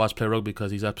fun to watch play rugby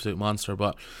because he's an absolute monster.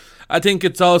 But I think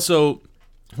it's also,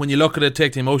 when you look at it,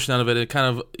 take the emotion out of it, it kind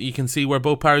of, you can see where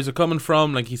both parties are coming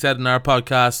from. Like he said in our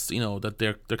podcast, that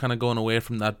they're kind of going away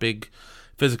from that big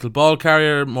physical ball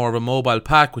carrier, more of a mobile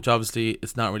pack, which obviously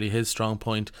is not really his strong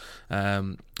point.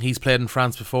 He's played in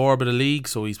France before, a bit of league,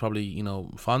 so he's probably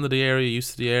fond of the area,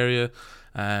 used to the area.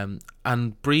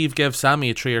 And Brive gave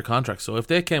Sammy a 3-year contract, so if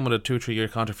they came with a 2-3 year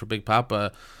contract for Big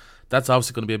Papa, that's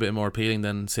obviously going to be a bit more appealing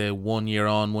than say 1 year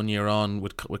on, 1 year on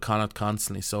with Connacht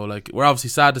constantly. So like, we're obviously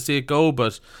sad to see it go,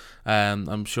 but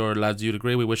I'm sure lads you'd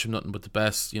agree we wish him nothing but the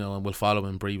best, and we'll follow him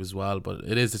in Brive as well. But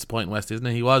it is disappointing, West, isn't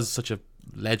it? He was such a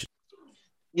legend.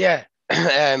 Yeah,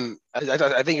 I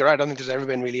think you're right. I don't think there's ever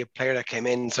been really a player that came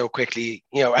in so quickly,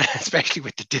 especially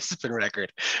with the discipline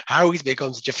record. How he's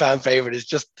become such a fan favorite is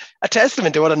just a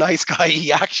testament to what a nice guy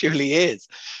he actually is.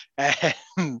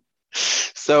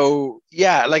 So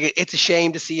yeah, like it's a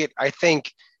shame to see it. I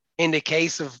think in the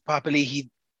case of Papali,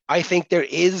 I think there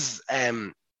is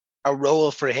a role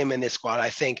for him in this squad. I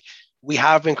think we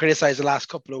have been criticised the last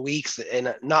couple of weeks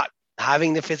in not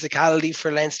having the physicality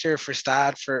for Leinster, for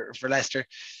Stade, for Leicester,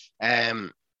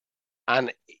 and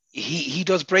he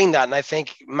does bring that. And I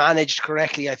think managed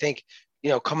correctly, I think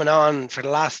coming on for the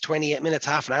last 28 minutes,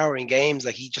 half an hour in games,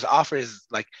 like he just offers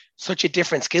like such a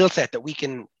different skill set that we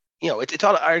can, it's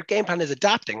all, our game plan is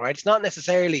adapting, right? It's not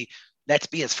necessarily let's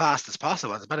be as fast as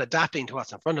possible. It's about adapting to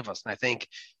what's in front of us. And I think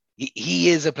he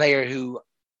is a player who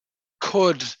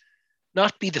could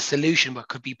not be the solution, but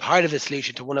could be part of the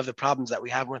solution to one of the problems that we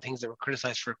have, one of the things that we're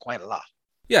criticised for quite a lot.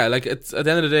 Yeah, like it's at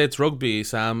the end of the day, it's rugby,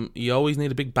 Sam. You always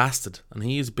need a big bastard, and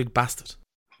he is a big bastard.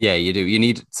 Yeah, you do. You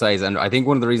need size, and I think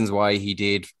one of the reasons why he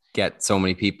did get so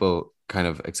many people kind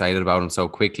of excited about him so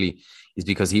quickly is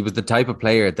because he was the type of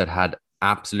player that had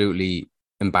absolutely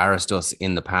embarrassed us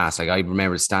in the past. Like I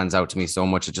remember, it stands out to me so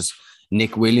much. It's just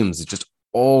Nick Williams. It just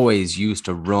always used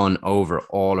to run over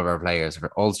all of our players.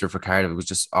 For Ulster, for Cardiff, it was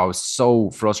just always so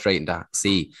frustrating to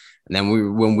see. And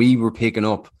then when we were picking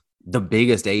up the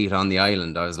biggest 8 on the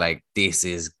island, I was like, this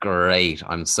is great.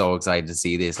 I'm so excited to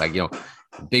see this. Like,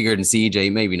 bigger than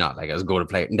CJ, maybe not like as good a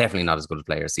player, definitely not as good a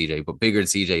player as CJ, but bigger than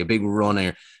CJ, a big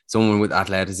runner, someone with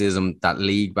athleticism, that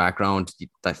league background.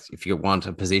 That if you want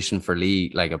a position for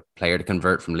league, like a player to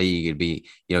convert from league, it'd be,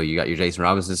 you got your Jason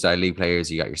Robinson style league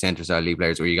players, you got your center style league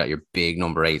players, or you got your big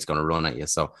number 8's going to run at you.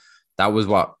 So that was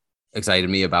what excited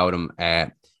me about him.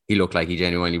 He looked like he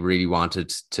genuinely really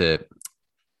wanted to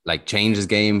like change his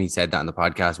game. He said that in the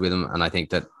podcast with him, and I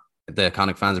think that the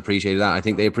Connacht fans appreciated that. I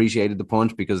think they appreciated the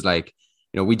punch because, like,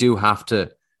 we do have to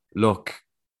look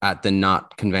at the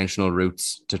not conventional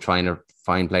routes to trying to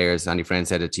find players. Andy Friend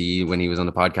said it to you when he was on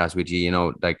the podcast with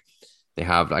you, like they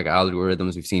have like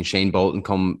algorithms. We've seen Shane Bolton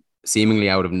come seemingly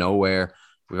out of nowhere.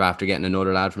 We've after getting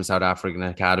another lad from South African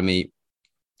Academy.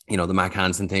 The Mac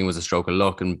Hansen thing was a stroke of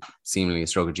luck and seemingly a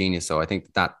stroke of genius. So I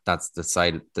think that's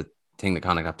the thing that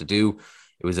Connacht have to do.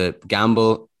 It was a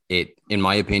gamble. It, in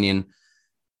my opinion,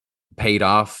 paid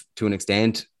off to an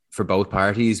extent for both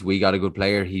parties. We got a good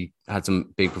player. He had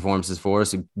some big performances for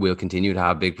us. He will continue to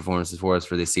have big performances for us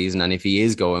for this season. And if he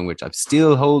is going, which I'm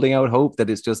still holding out hope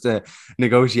that it's just a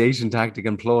negotiation tactic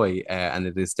and ploy, and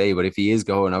at this day, but if he is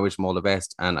going, I wish him all the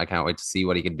best. And I can't wait to see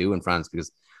what he can do in France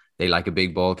because they like a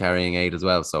big ball carrying 8 as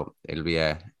well. So it'll be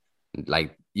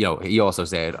he also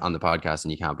said on the podcast,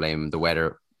 and you can't blame him, the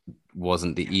weather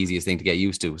wasn't the easiest thing to get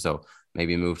used to. So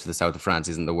maybe a move to the south of France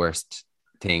isn't the worst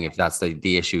thing if that's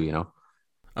the issue,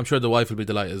 I'm sure the wife will be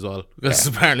delighted as well because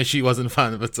apparently she wasn't a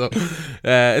fan of it. So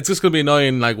it's just going to be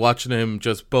annoying, like watching him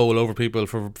just bowl over people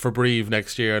for Brive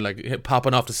next year, like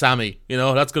popping off to Sammy.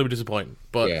 That's going to be disappointing.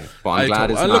 But I'm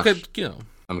glad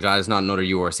I'm glad it's not another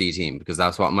URC team because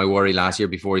that's what my worry last year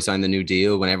before he signed the new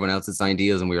deal. When everyone else had signed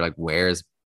deals and we were like, "Where's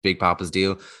Big Papa's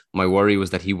deal?" My worry was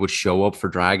that he would show up for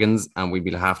Dragons and we'd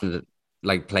be having to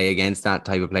like play against that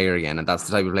type of player again, and that's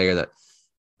the type of player that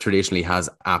traditionally has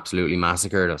absolutely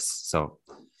massacred us. So.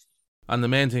 And the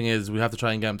main thing is we have to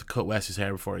try and get him to cut Wesley's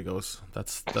hair before he goes.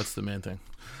 That's the main thing.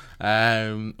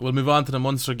 We'll move on to the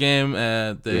Munster game.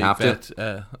 Yeah,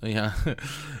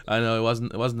 I know it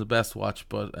wasn't the best watch,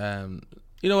 but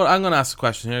you know what? I'm going to ask a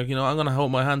question here. I'm going to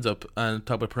hold my hands up and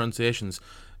talk about pronunciations.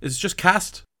 Is it just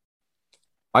cast?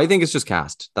 I think it's just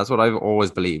cast. That's what I've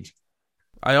always believed.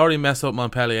 I already messed up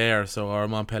Montpellier, or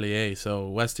Montpellier. So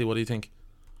Westy, what do you think?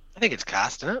 I think it's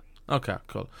cast, isn't it? Okay,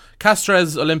 cool.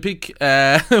 Castres Olympique,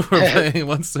 we're playing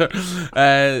Munster.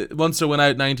 Munster went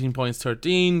out 19 points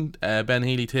 13. Ben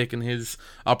Healy taking his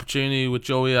opportunity with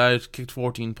Joey out, kicked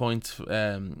 14 points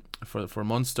for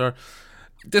Munster.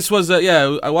 This was,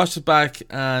 I watched it back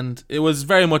and it was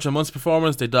very much a Munster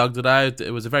performance. They dogged it out.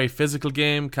 It was a very physical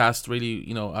game. Cast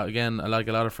really, again, I like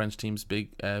a lot of French teams, big,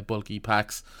 bulky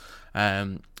packs.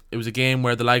 It was a game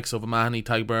where the likes of Mahoney,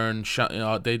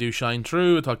 Tyburn, they do shine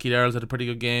through. I thought Keith Earls had a pretty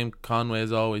good game. Conway,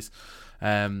 as always.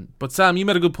 But Sam, you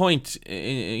made a good point.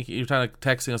 You're kind of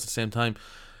texting us at the same time.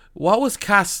 What was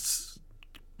Cast's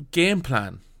game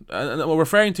plan? And we're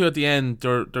referring to at the end,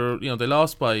 they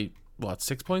lost by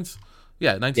 6 points?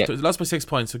 Yeah, 92. They lost by 6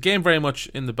 points. So game very much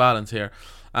in the balance here.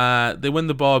 They win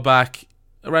the ball back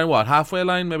around halfway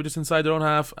line, maybe just inside their own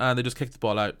half, and they just kicked the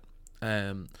ball out.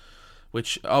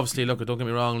 Which obviously, look, don't get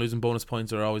me wrong, losing bonus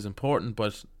points are always important,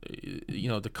 but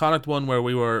the Connacht one where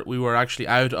we were actually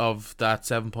out of that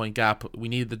 7-point gap, we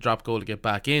needed the drop goal to get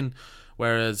back in,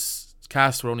 whereas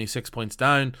Cast were only 6 points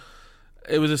down.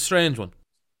 It was a strange one.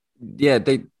 Yeah,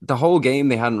 the whole game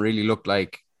they hadn't really looked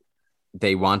like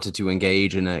they wanted to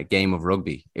engage in a game of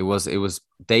rugby.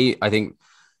 I think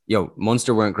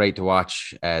Munster weren't great to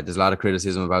watch. There's a lot of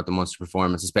criticism about the Munster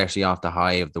performance, especially off the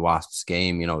high of the Wasps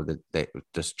game. They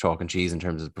just chalk and cheese in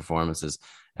terms of performances.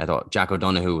 I thought Jack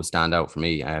O'Donoghue was stand out for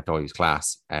me. I thought he was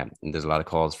class. And there's a lot of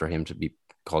calls for him to be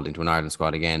called into an Ireland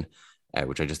squad again,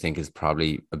 which I just think is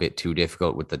probably a bit too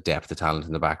difficult with the depth of talent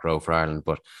in the back row for Ireland.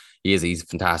 But he's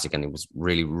fantastic, and he was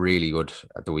really, really good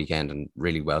at the weekend and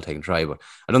really well taken try. But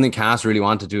I don't think Cass really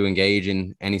wanted to engage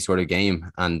in any sort of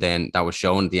game. And then that was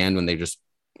shown at the end when they just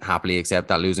happily accept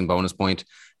that losing bonus point.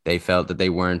 They felt that they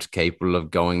weren't capable of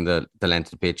going the length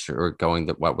of the pitch or going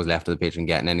what was left of the pitch and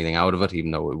getting anything out of it, even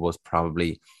though it was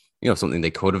probably something they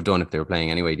could have done if they were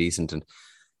playing anyway decent. And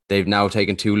they've now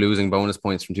taken 2 losing bonus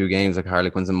points from 2 games, like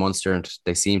Harlequins and Munster, and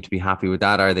they seem to be happy with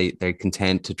that. Are they're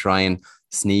content to try and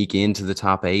sneak into the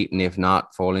top 8, and if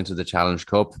not, fall into the Challenge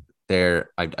Cup?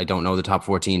 I don't know the top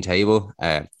 14 table,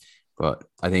 but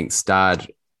I think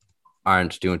Stad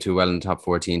aren't doing too well in the top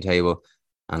 14 table.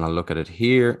 And I'll look at it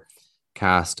here.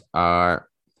 Cast are,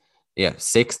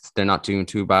 6th. They're not doing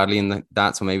too badly in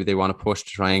that, so maybe they want to push to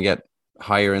try and get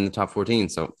higher in the top 14.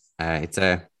 So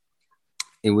it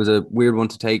was a weird one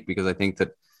to take, because I think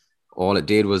that all it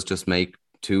did was just make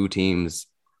 2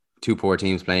 poor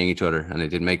teams playing each other, and it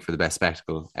did make for the best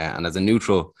spectacle. And as a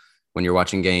neutral, when you're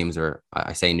watching games, or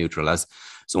I say neutral as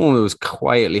someone who was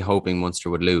quietly hoping Munster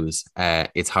would lose,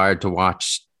 it's hard to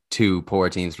watch 2 poor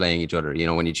teams playing each other.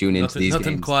 When you tune into these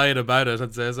nothing games. Quiet about it,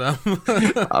 I'd say so.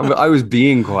 I was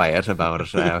being quiet about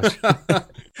it,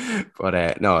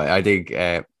 but no, I think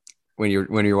when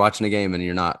you're watching a game and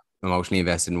you're not emotionally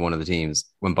invested in one of the teams,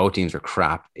 when both teams are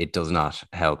crap, it does not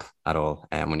help at all.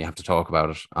 And when you have to talk about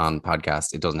it on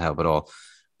podcasts, it doesn't help at all.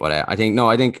 But I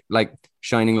think like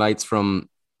shining lights from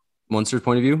Munster's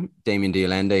point of view, Damien de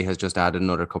Allende has just added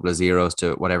another couple of zeros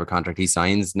to whatever contract he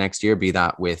signs next year, be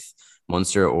that with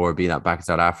Munster or be that back in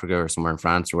South Africa or somewhere in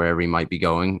France or wherever he might be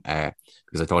going,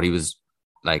 because I thought he was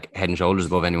like head and shoulders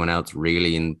above anyone else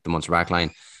really in the Munster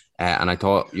backline. And I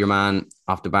thought your man,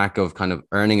 off the back of kind of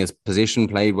earning his position,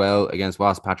 played well against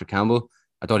Wasps. Patrick Campbell,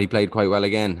 I thought he played quite well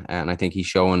again, and I think he's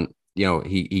shown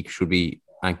he should be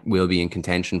and will be in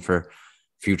contention for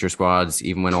future squads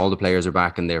even when all the players are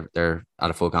back and they're at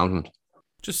a full complement.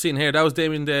 Just seeing here, that was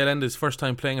Damien de Allende's first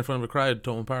time playing in front of a crowd at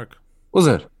Thomond Park. Was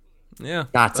it? Yeah,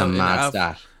 that's a mad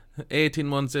stat. 18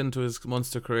 months into his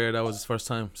Munster career, that was his first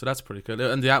time, so that's pretty cool.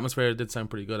 And the atmosphere did sound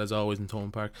pretty good, as always, in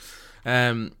Thomond Park.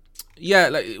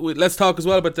 Let's talk as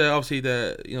well about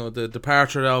the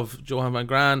departure of Johan van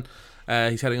Graan.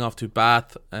 He's heading off to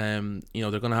Bath. They're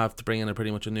going to have to bring in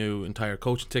pretty much a new entire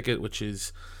coaching ticket, which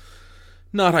is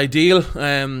not ideal.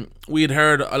 We had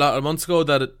heard a lot of months ago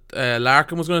that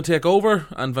Larkham was going to take over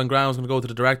and Van Graan was going to go to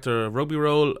the director of rugby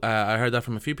role. I heard that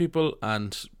from a few people,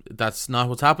 and that's not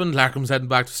what's happened. Larkham's heading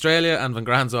back to Australia and Van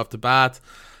Graan's off to Bath.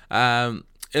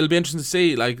 It'll be interesting to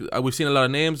see. We've seen a lot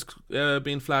of names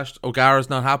being flashed. O'Gara's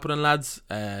not happening, lads.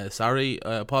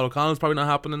 Paul O'Connell's probably not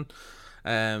happening.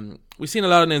 We've seen a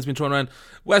lot of names being thrown around.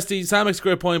 Westy, Sam makes a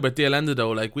great point about de Allende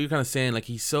though. We were kind of saying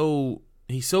he's so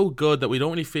good that we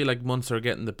don't really feel like Munster are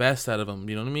getting the best out of him.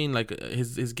 You know what I mean?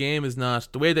 His game is not,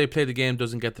 the way they play the game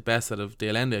doesn't get the best out of de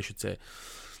Allende, I should say.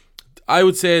 I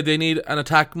would say they need an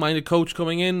attack-minded coach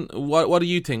coming in. What do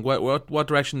you think? What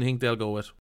direction do you think they'll go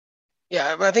with?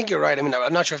 Yeah, I think you're right. I mean,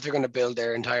 I'm not sure if they're going to build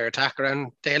their entire attack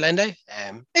around de Allende.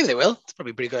 Maybe they will. It's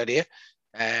probably a pretty good idea.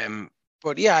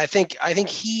 But yeah, I think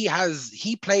he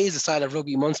plays the style of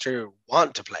rugby Munster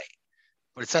want to play.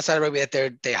 but it's that side of rugby that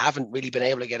they haven't really been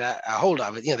able to get a hold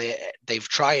of it. You know, they've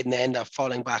tried and they end up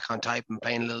falling back on type and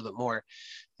playing a little bit more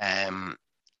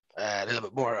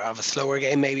of a slower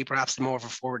game, maybe perhaps more of a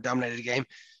forward dominated game.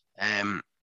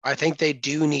 I think they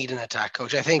do need an attack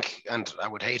coach. I think, and I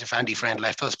would hate if Andy Friend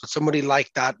left us, but somebody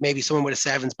like that, maybe someone with a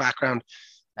sevens background.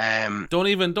 Don't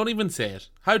even say it.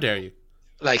 How dare you?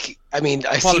 Like, I mean,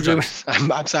 I see rumors.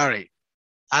 I'm sorry,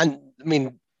 and I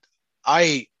mean,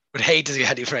 I would hate to see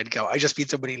Andy Friend go. I just need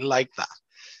somebody like that.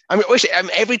 I mean,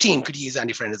 every team could use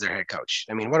Andy Friend as their head coach.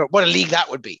 I mean, what a league that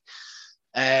would be.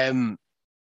 But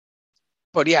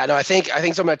yeah, no, I think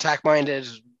someone attack minded,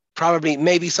 probably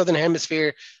maybe Southern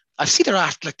Hemisphere. I've seen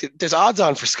there's odds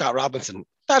on for Scott Robinson.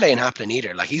 That ain't happening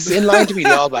either. Like, he's in line to be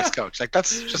the All Blacks coach. Like,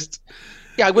 that's just,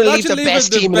 yeah, I'm going to leave the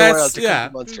best team in the world to come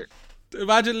to Munster.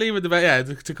 Imagine leaving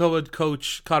to come and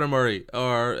coach Conor Murray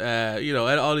or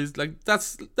all these, like,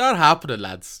 that's not happening,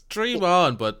 lads. Dream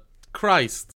on, but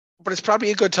Christ. But it's probably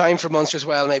a good time for Munster as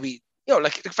well. Maybe,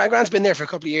 like, Van Grant's been there for a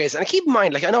couple of years, and keep in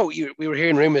mind, like, I know we were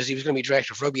hearing rumors he was going to be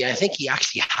director of rugby. And I think he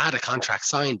actually had a contract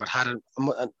signed, but had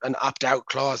an opt-out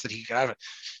clause that he could have it.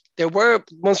 There were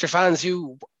Munster fans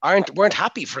who weren't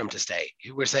happy for him to stay,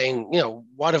 who were saying,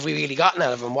 what have we really gotten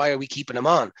out of him? Why are we keeping him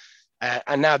on?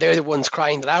 And now they're the ones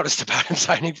crying the loudest about him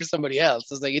signing for somebody else.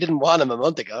 It's like, you didn't want him a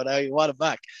month ago, now you want him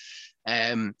back.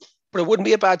 But it wouldn't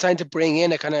be a bad time to bring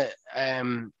in a kind of,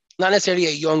 not necessarily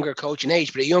a younger coach in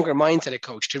age, but a younger mindset of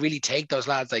coach to really take those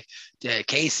lads like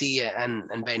Casey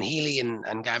and Ben Healy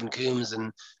and Gavin Coombs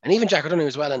and even Jack O'Donoghue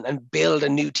as well, and build a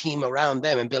new team around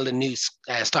them and build a new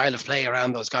style of play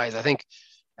around those guys. I think,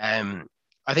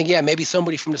 yeah, maybe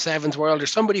somebody from the sevens world, or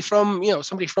somebody from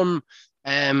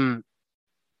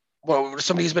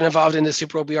somebody who's been involved in the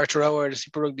Super Rugby Aotearoa or the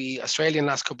Super Rugby Australian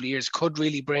last couple of years could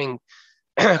really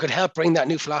could help bring that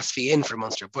new philosophy in for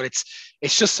Munster. But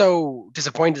it's just so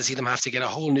disappointing to see them have to get a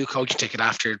whole new coaching ticket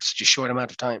after such a short amount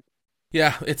of time.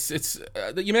 Yeah, it's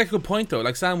you make a good point though.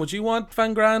 Like, Sam, would you want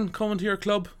Van Gran coming to your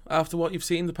club after what you've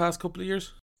seen the past couple of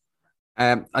years?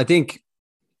 I think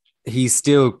he's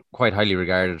still quite highly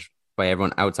regarded by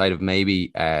everyone outside of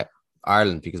maybe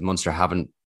Ireland, because Munster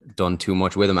haven't done too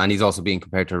much with him, and he's also being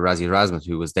compared to Rassie Erasmus,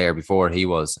 who was there before he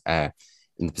was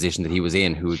in the position that he was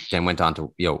in, who then went on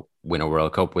to win a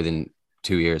World Cup within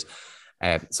 2 years.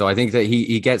 So I think that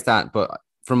he gets that. But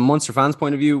from Munster fans'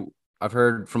 point of view, I've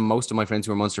heard from most of my friends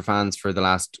who are Munster fans for the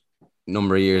last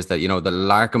number of years that the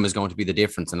Larkham is going to be the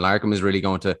difference, and Larkham is really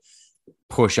going to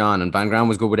push on. And Van Graan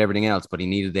was good with everything else, but he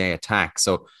needed the attack.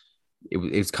 So it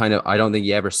was kind of, I don't think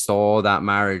you ever saw that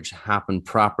marriage happen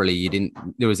properly.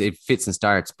 It fits and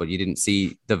starts, but you didn't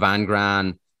see the Van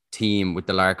Graan team with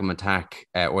the Larkham attack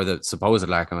or the supposed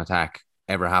Larkham attack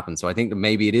ever happen. So I think that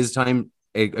maybe it is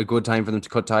a good time for them to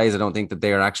cut ties. I don't think that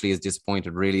they are actually as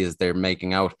disappointed really as they're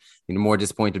making out. More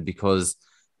disappointed because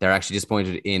they're actually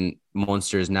disappointed in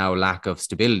Munster's now lack of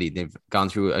stability. They've gone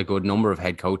through a good number of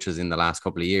head coaches in the last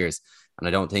couple of years. And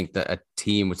I don't think that a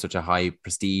team with such a high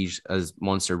prestige as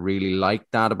Munster really like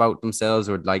that about themselves,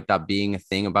 or like that being a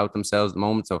thing about themselves at the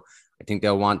moment. So I think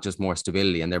they'll want just more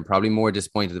stability, and they're probably more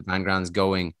disappointed that Van Graan's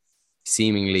going,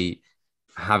 seemingly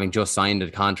having just signed a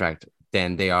contract,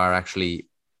 than they are actually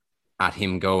at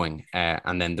him going.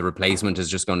 And then the replacement is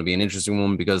just going to be an interesting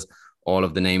one, because all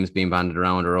of the names being banded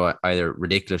around are either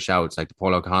ridiculous shouts like the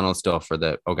Paul O'Connell stuff or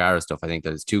the O'Gara stuff. I think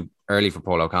that it's too early for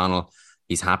Paul O'Connell.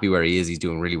 He's happy where he is. He's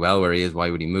doing really well where he is. Why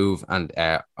would he move? And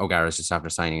O'Gara's just after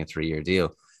signing a 3-year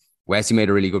deal. Wesley made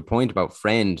a really good point about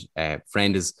Friend.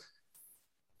 Friend is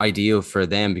ideal for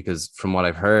them because from what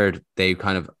I've heard, they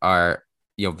kind of are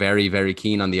very, very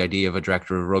keen on the idea of a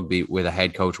director of rugby with a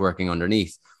head coach working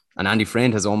underneath. And Andy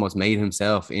Friend has almost made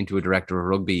himself into a director of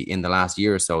rugby in the last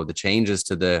year or so. The changes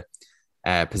to the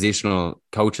positional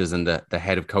coaches and the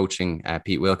head of coaching,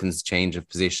 Pete Wilkins' change of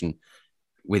position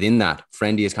within that,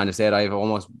 Friendy has kind of said, I've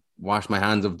almost washed my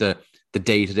hands of the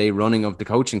day-to-day running of the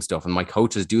coaching stuff, and my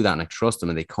coaches do that, and I trust them,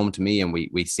 and they come to me, and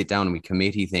we sit down and we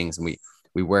committee things, and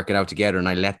we work it out together, and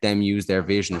I let them use their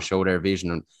vision and show their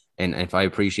vision, and if I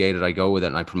appreciate it, I go with it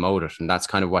and I promote it. And that's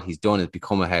kind of what he's done, is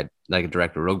become a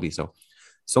director of rugby. So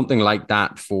something like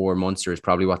that for Munster is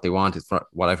probably what they want. It's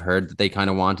what I've heard that they kind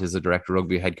of want, is a director of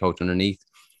rugby head coach underneath.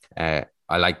 I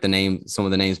like some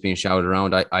of the names being shouted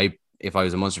around. I if I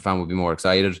was a Munster fan, would be more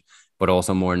excited, but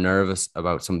also more nervous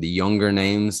about some of the younger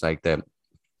names, like the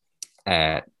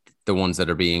ones that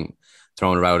are being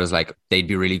thrown around as like they'd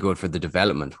be really good for the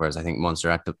development. Whereas I think Munster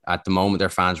at the moment, their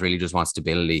fans really just want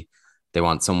stability. They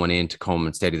want someone in to come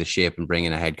and steady the ship and bring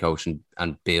in a head coach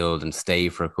and build and stay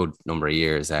for a good number of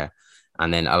years.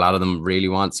 And then a lot of them really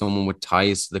want someone with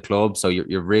ties to the club. So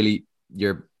you're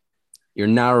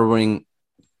narrowing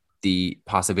the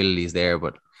possibilities there,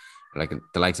 but like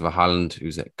the likes of a Holland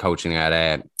who's coaching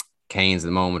at Keynes at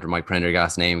the moment, or Mike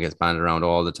Prendergast's name gets banded around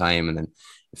all the time, and then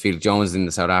Felix Jones in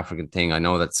the South African thing. I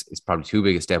know it's probably too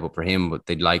big a step up for him, but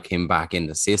they'd like him back in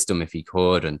the system if he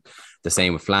could, and the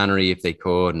same with Flannery if they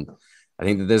could. And I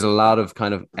think that there's a lot of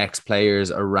kind of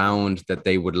ex-players around that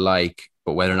they would like,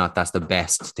 but whether or not that's the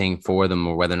best thing for them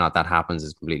or whether or not that happens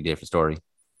is a completely different story.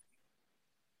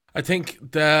 I think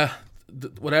the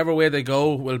whatever way they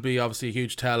go will be obviously a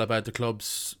huge tell about the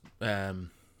club's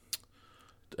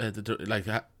like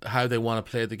how they want to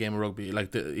play the game of rugby.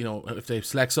 Like if they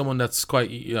select someone that's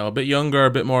quite a bit younger,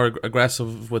 a bit more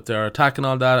aggressive with their attack and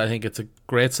all that, I think it's a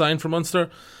great sign for Munster.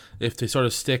 If they sort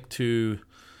of stick to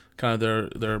kind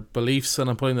of their beliefs, and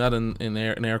I'm putting that in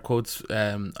air quotes,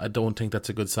 I don't think that's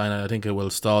a good sign. I think it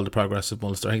will stall the progress of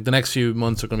Munster. I think the next few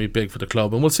months are going to be big for the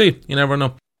club, and we'll see. You never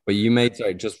know. But you made,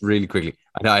 sorry, just really quickly,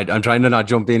 I'm trying to not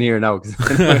jump in here now,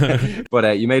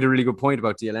 but you made a really good point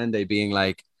about de Allende being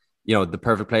like, the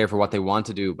perfect player for what they want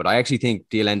to do. But I actually think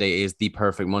de Allende is the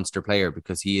perfect Munster player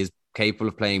because he is capable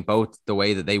of playing both the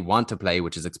way that they want to play,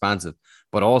 which is expansive,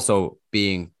 but also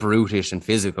being brutish and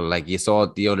physical. Like you saw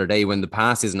the other day when the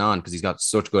pass isn't on because he's got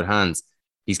such good hands,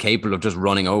 he's capable of just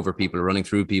running over people, running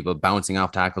through people, bouncing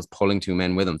off tackles, pulling two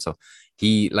men with him. So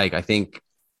I think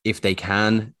if they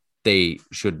can, they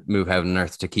should move heaven and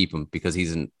earth to keep him because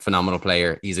he's a phenomenal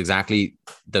player. He's exactly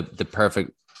the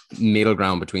perfect middle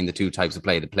ground between the two types of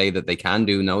play, the play that they can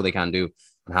do, know they can do,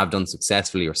 and have done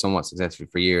successfully or somewhat successfully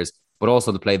for years, but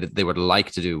also the play that they would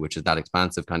like to do, which is that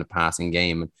expansive kind of passing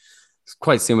game. And it's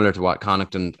quite similar to what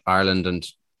Connacht and Ireland and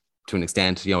to an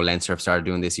extent, Leinster have started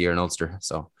doing this year in Ulster.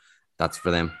 So that's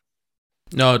for them.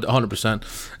 No, 100%.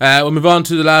 We'll move on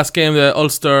to the last game, the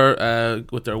Ulster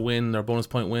with their bonus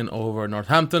point win over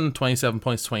Northampton, 27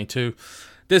 points, 22.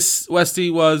 This, Westy,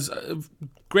 was a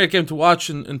great game to watch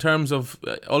in terms of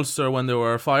Ulster when they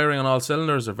were firing on all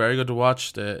cylinders. They're very good to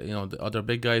watch. The other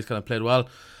big guys kind of played well.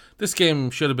 This game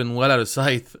should have been well out of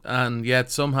sight, and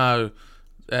yet somehow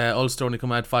Ulster only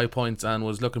come out 5 points and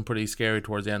was looking pretty scary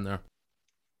towards the end there.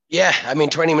 Yeah,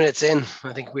 20 minutes in,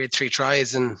 I think we had 3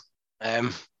 tries, and I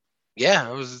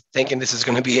was thinking this is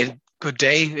going to be a good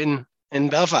day in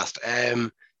Belfast.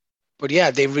 But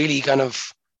yeah, they really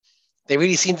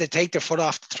seemed to take their foot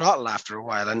off the throttle after a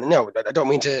while. And no, I don't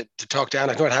mean to talk down.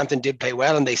 Like Northampton did play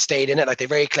well and they stayed in it. Like they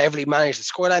very cleverly managed the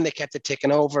scoreline. They kept it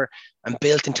ticking over and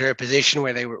built into a position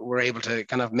where they were able to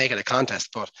kind of make it a contest.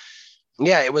 But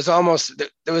yeah, it was almost,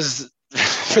 there was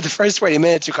for the first 20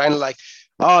 minutes, you're kind of like,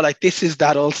 oh, like this is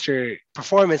that Ulster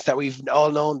performance that we've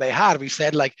all known they had. We've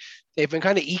said like, they've been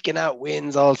kind of eking out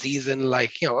wins all season,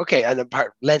 like, okay, and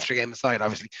the Leinster game aside,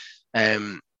 obviously,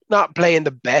 not playing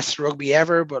the best rugby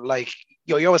ever, but like,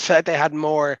 you always felt like they had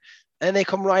more, and they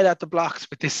come right out the blocks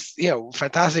with this,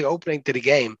 fantastic opening to the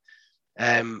game.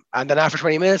 And then after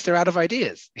 20 minutes, they're out of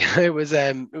ideas. It was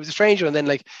a strange one. Then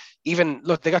like,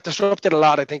 they got disrupted a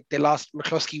lot. I think they lost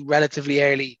McCluskey relatively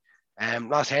early,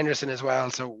 lost Henderson as well.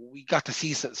 So we got to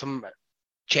see some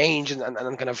change and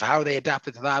kind of how they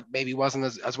adapted to that. Maybe wasn't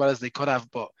as well as they could have,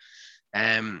 but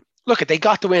they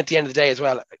got the win at the end of the day as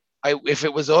well. If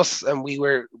it was us and we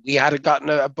had gotten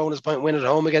a bonus point win at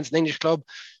home against an English club,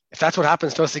 if that's what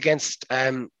happens to us against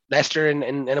Leicester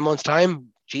in a month's time,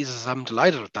 Jesus, I'm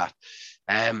delighted with that.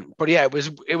 But yeah,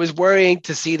 it was worrying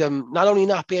to see them not only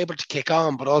not be able to kick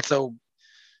on, but also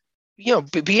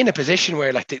be in a position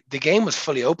where like the game was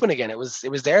fully open again. It was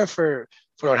there for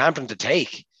Northampton to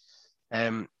take.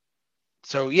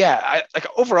 So yeah,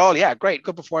 overall, yeah, great,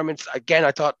 good performance. Again,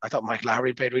 I thought Mike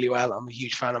Lowry played really well. I'm a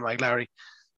huge fan of Mike Lowry.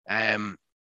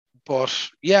 But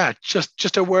yeah,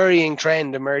 just a worrying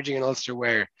trend emerging in Ulster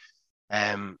where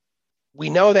we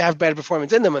know they have better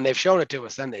performance in them and they've shown it to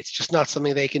us, and it's just not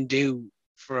something they can do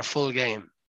for a full game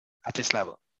at this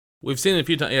level. We've seen it a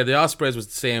few times. Yeah, the Ospreys was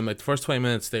the same. Like the first 20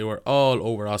 minutes, they were all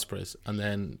over Ospreys, and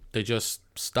then they just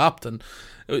stopped. And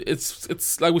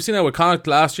it's like we've seen that with Connacht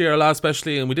last year a lot,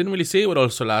 especially, and we didn't really see it with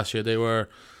Ulster last year. They were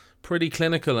pretty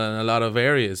clinical in a lot of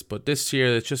areas, but this year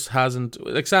it just hasn't.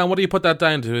 Like Sam, what do you put that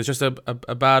down to? It's just a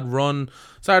bad run.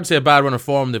 It's hard to say a bad run of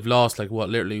form. They've lost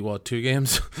literally 2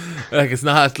 games. Like it's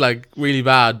not like really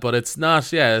bad, but it's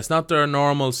not. Yeah, it's not their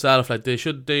normal self. Like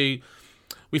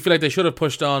we feel like they should have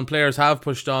pushed on. Players have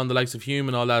pushed on. The likes of Hume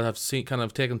and all that have kind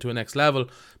of taken to a next level.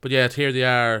 But yet here they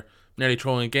are, nearly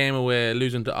throwing a game away,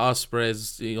 losing to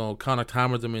Ospreys. Connacht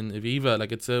hammered them in Aviva.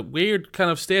 Like it's a weird kind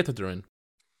of state that they're in.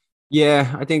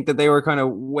 Yeah, I think that they were kind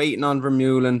of waiting on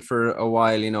Vermeulen for a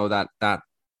while. That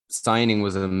signing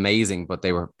was amazing, but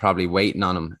they were probably waiting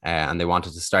on him, and they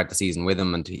wanted to start the season with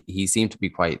him. And he seemed to be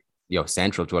quite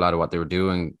central to a lot of what they were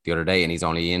doing the other day. And he's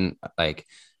only in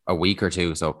a week or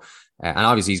two. So, and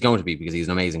obviously he's going to be, because he's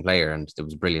an amazing player and it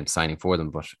was a brilliant signing for them.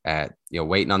 But,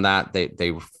 waiting on that,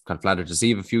 they were kind of flattered to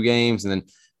see a few games, and then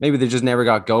maybe they just never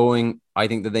got going. I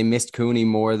think that they missed Cooney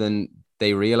more than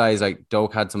they realized. Like,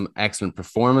 Doak had some excellent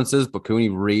performances, but Cooney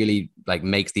really like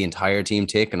makes the entire team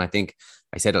tick. And I think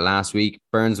I said it last week,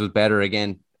 Burns was better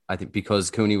again. I think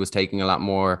because Cooney was taking a lot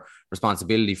more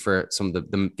responsibility for some of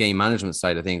the game management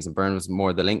side of things, and Burns was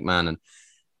more the link man. And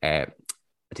I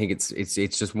think it's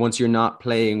just, once you're not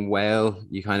playing well,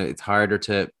 it's harder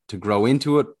to grow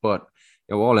into it. But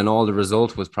all in all, the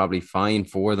result was probably fine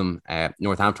for them.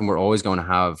 Northampton were always going to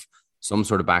have some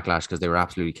sort of backlash because they were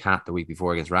absolutely cat the week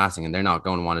before against Racing, and they're not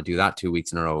going to want to do that 2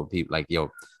 weeks in a row. People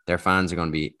their fans are going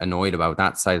to be annoyed about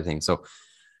that side of things. So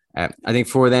I think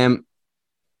for them,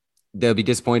 they'll be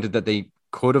disappointed that they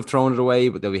could have thrown it away,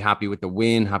 but they'll be happy with the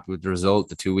win, happy with the result.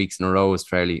 The 2 weeks in a row is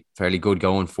fairly good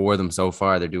going for them so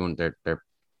far. They're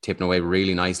tipping away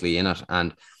really nicely in it,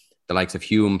 and the likes of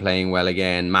Hume playing well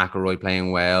again, McElroy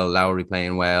playing well, Lowry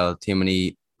playing well,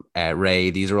 Timoney, Ray.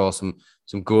 These are all some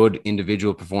good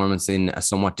individual performance in a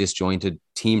somewhat disjointed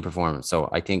team performance. So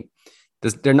I think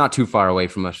they're not too far away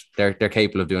from it. They're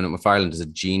capable of doing it. McFarland is a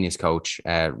genius coach.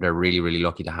 They're really, really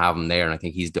lucky to have him there, and I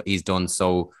think he's done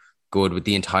so good with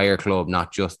the entire club,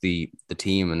 not just the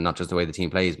team and not just the way the team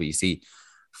plays, but you see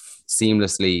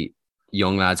seamlessly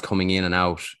young lads coming in and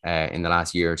out in the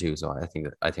last year or two. So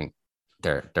I think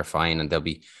they're fine, and they'll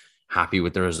be happy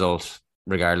with the result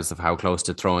regardless of how close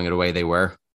to throwing it away they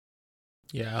were.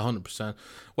 Yeah, 100%.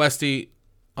 Westy,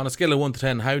 on a scale of 1 to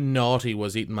 10, how naughty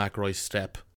was Ethan McElroy's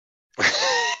step?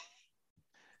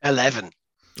 11.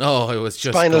 Oh, it was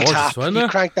just Spinal gorgeous, Tap. wasn't You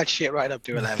it? cranked that shit right up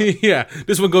to 11. Yeah,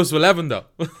 this one goes to 11 though.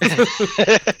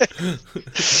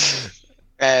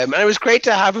 And it was great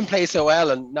to have him play so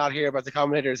well and not hear about the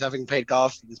commentators having played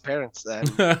golf with his parents.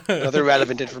 Other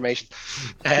relevant information.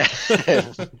 I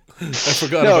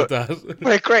forgot about that.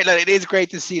 But great, it is great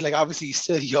to see. Like, obviously he's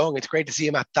still young. It's great to see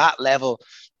him at that level.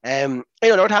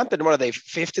 Northampton, what are they,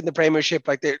 5th in the Premiership?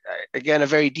 Like, they're again a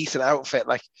very decent outfit.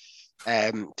 Like,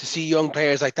 to see young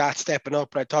players like that stepping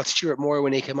up. And I thought Stuart Moore,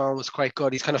 when he came on, was quite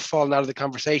good. He's kind of fallen out of the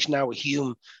conversation now with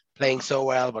Hume playing so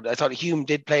well, but I thought Hume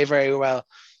did play very well.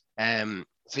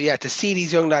 So yeah, to see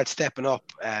these young lads stepping up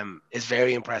is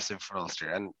very impressive for Ulster,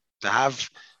 and to have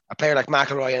a player like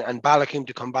McElroy and Balogun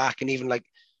to come back, and even like,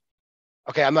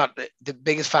 okay, I'm not the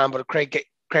biggest fan, but Craig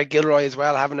Gilroy as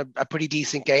well, having a pretty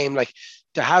decent game. Like,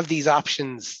 to have these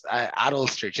options at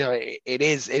Ulster, it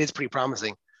is pretty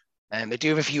promising. And they do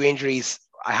have a few injuries.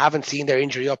 I haven't seen their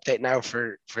injury update now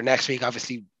for next week.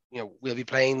 Obviously, we'll be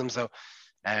playing them, so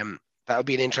that'll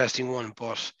be an interesting one.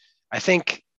 But I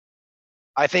think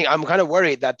I'm kind of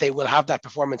worried that they will have that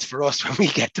performance for us when we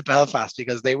get to Belfast,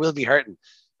 because they will be hurting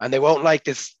and they won't like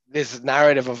this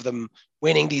narrative of them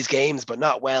winning these games but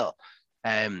not well.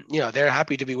 They're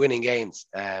happy to be winning games.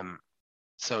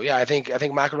 So yeah, I think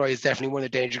McElroy is definitely one of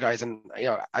the danger guys, and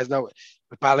as now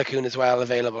with Balogun as well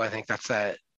available, I think that's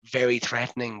very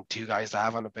threatening 2 guys to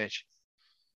have on the pitch.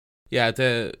 Yeah,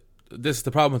 this is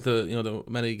the problem with the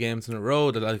many games in a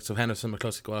row. The likes of Henderson,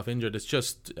 McCluskey go off injured. It's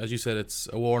just, as you said, it's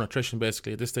a war on attrition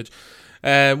basically at this stage.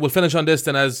 We'll finish on this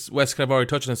then, as West kind of already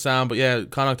touched on Sam, but yeah,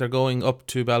 Connacht are going up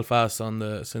to Belfast on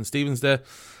the St. Stephen's Day.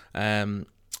 How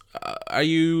are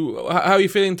you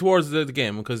feeling towards the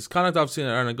game? Because Connacht obviously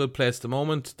are in a good place at the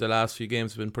moment. The last few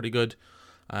games have been pretty good.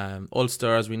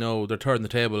 Ulster, as we know, they're third in the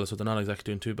table, so they're not exactly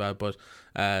doing too bad, but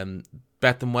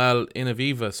bet them well in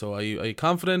Aviva. So are you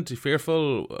confident? Are you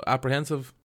fearful?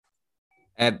 Apprehensive?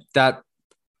 That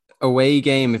away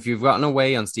game, if you've gotten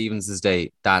away on Stevens'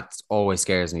 Day, that always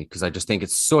scares me, because I just think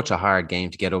it's such a hard game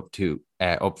to get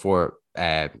up for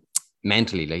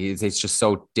mentally. Like, it's just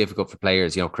so difficult for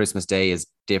players. Christmas Day is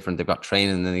different. They've got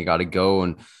training and then they got to go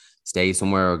and stay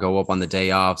somewhere or go up on the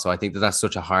day off. So I think that's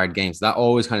such a hard game. So that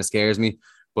always kind of scares me.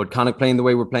 But Connacht playing the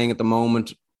way we're playing at the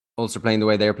moment, Ulster playing the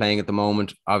way they're playing at the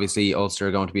moment, obviously Ulster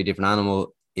are going to be a different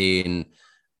animal in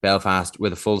Belfast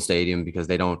with a full stadium, because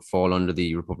they don't fall under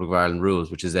the Republic of Ireland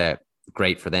rules, which is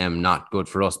great for them, not good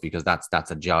for us, because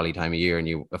that's a jolly time of year,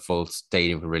 and a full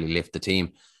stadium can really lift the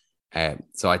team.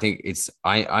 So I think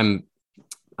I'm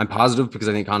positive, because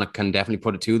I think Connacht can definitely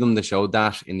put it to them. They showed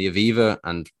that in the Aviva,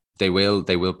 and they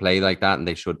will play like that, and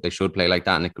they should play like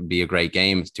that, and it could be a great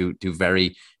game. It's two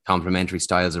very complementary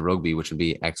styles of rugby, which will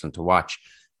be excellent to watch.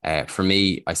 For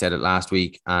me, I said it last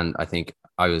week, and I think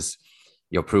I was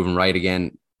proven right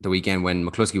again the weekend when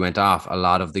McCluskey went off. A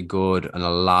lot of the good and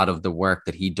a lot of the work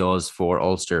that he does for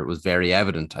Ulster was very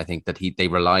evident. I think that they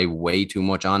rely way too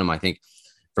much on him. I think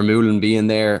Vermeulen being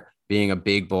there, being a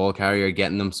big ball carrier,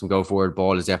 getting them some go forward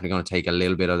ball is definitely going to take a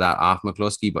little bit of that off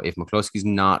McCluskey. But if McCluskey's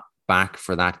not back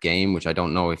for that game, which I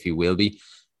don't know if he will be,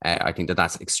 I think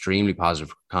that's extremely positive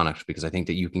for Connacht, because I think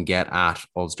that you can get at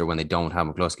Ulster when they don't have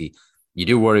McCluskey. You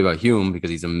do worry about Hume because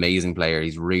he's an amazing player.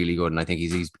 He's really good. And I think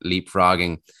he's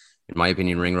leapfrogging, in my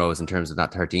opinion, Ringrose in terms of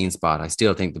that 13 spot. I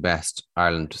still think the best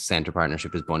Ireland centre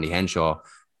partnership is Bundy Henshaw.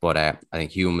 But I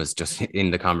think Hume is just in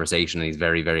the conversation, and he's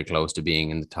very, very close to being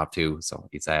in the top two. So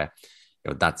it's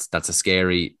that's a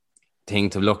scary thing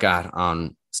to look at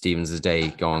on Stevens' day,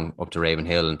 going up to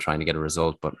Ravenhill and trying to get a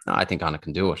result. But no, I think Connacht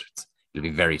can do it. It'll be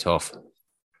very tough.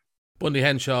 Bundy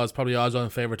Henshaw is probably odds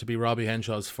on favourite to be Robbie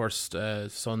Henshaw's first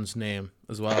son's name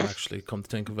as well, actually, come to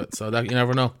think of it. So that you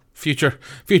never know. Future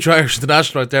Irish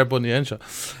international right there, Bundy Henshaw.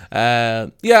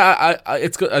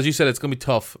 It's good. As you said, it's going to be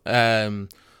tough.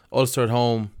 Ulster at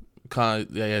home,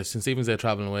 St. Stephen's Day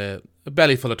travelling away, a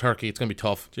belly full of turkey. It's going to be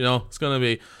tough. It's going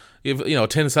to be,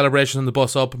 tin celebration on the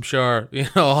bus up, I'm sure.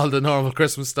 All the normal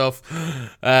Christmas stuff.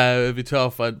 It'll be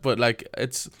tough, but like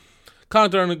it's.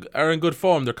 Connacht are in good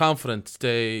form. They're confident.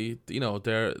 They're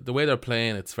the way they're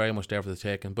playing. It's very much there for the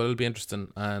taking. But it'll be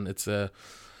interesting, and it's don't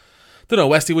know,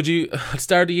 Westy. Would you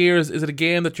start the year? Is it a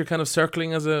game that you're kind of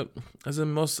circling as a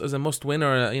must win,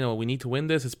 or we need to win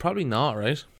this? It's probably not,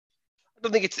 right? I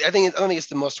don't think it's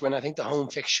the must win. I think the home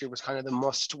fixture was kind of the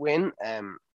must win.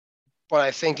 But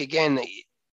I think again,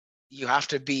 you have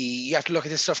to look at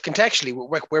this stuff contextually.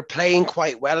 We're playing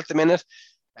quite well at the minute.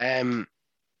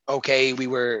 Okay, we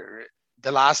were.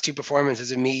 The last two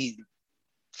performances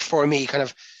for me, kind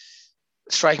of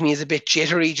strike me as a bit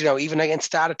jittery. Even against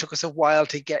Stade, it took us a while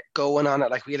to get going on it.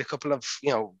 Like we had a couple of,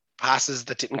 passes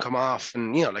that didn't come off.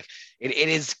 And, it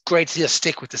is great to just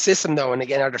stick with the system though. And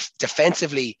again,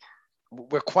 defensively,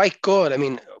 we're quite good. I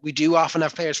mean, we do often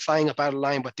have players flying up out of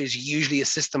line, but there's usually a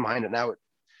system behind it now.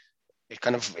 It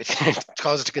caused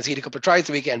us to concede a couple of tries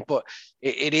the weekend, but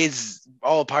it is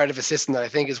all part of a system that I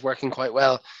think is working quite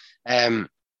well.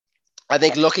 I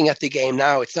think looking at the game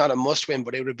now, it's not a must win,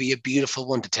 but it would be a beautiful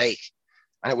one to take.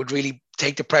 And it would really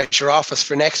take the pressure off us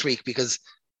for next week in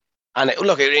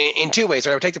two ways. It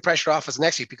would take the pressure off us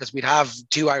next week because we'd have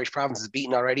two Irish provinces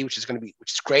beaten already, which is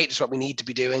great. It's what we need to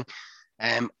be doing.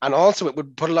 And also it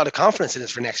would put a lot of confidence in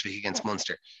us for next week against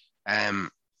Munster.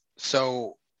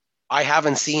 So I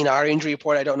haven't seen our injury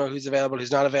report. I don't know who's available,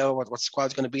 who's not available, what the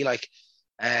squad's going to be like.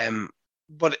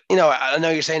 But, I know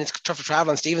you're saying it's tough to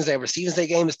travel on Stephen's Day, but Stephen's Day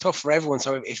game is tough for everyone.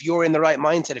 So if you're in the right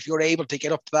mindset, if you're able to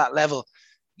get up to that level,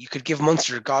 you could give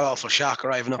Munster a god-awful shock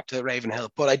arriving up to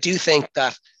Ravenhill. But I do think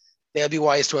that they'll be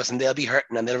wise to us and they'll be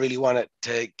hurting and they'll really want it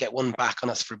to get one back on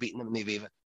us for beating them in the Aviva.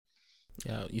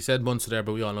 Yeah, you said Munster there,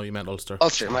 but we all know you meant Ulster.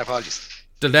 Ulster, my apologies.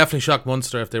 They'll definitely shock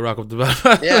Munster if they rock up the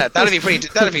Belfast. Yeah,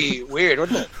 that'd be weird,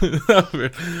 wouldn't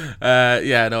it?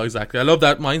 Yeah, no, exactly. I love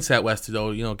that mindset, Westy,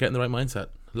 though. Getting the right mindset.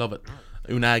 Love it.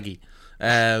 Unagi.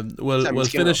 We'll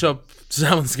finish up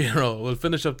Salmon Skin Roll. We'll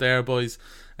finish up there, boys.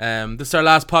 This is our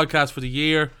last podcast for the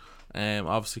year.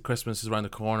 Obviously Christmas is around the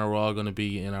corner. We're all going to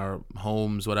be in our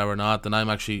homes, whatever not. And I'm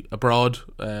actually abroad,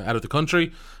 out of the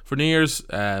country for New Year's,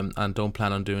 and don't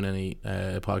plan on doing any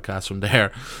podcasts from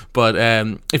there. But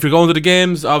if you're going to the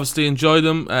games, obviously enjoy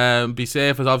them. Be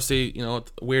safe. It's obviously a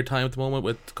weird time at the moment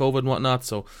with COVID and whatnot.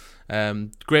 So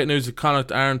great news that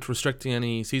Connacht aren't restricting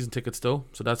any season tickets though,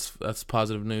 so that's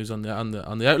positive news on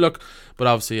the outlook. But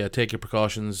obviously, take your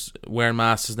precautions. Wearing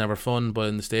masks is never fun, but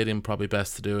in the stadium, probably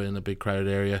best to do it in a big crowded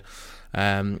area.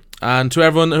 And to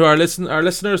everyone who our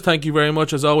listeners, thank you very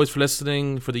much as always for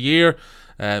listening for the year.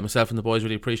 Myself and the boys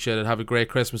really appreciate it. Have a great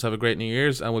Christmas, have a great New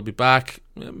Year's, and we'll be back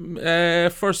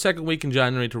second week in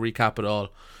January to recap it all.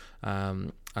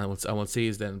 And we'll see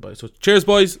you then, boys. So cheers,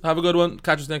 boys. Have a good one.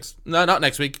 Catch us not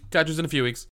next week. Catch us in a few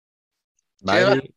weeks. Bye.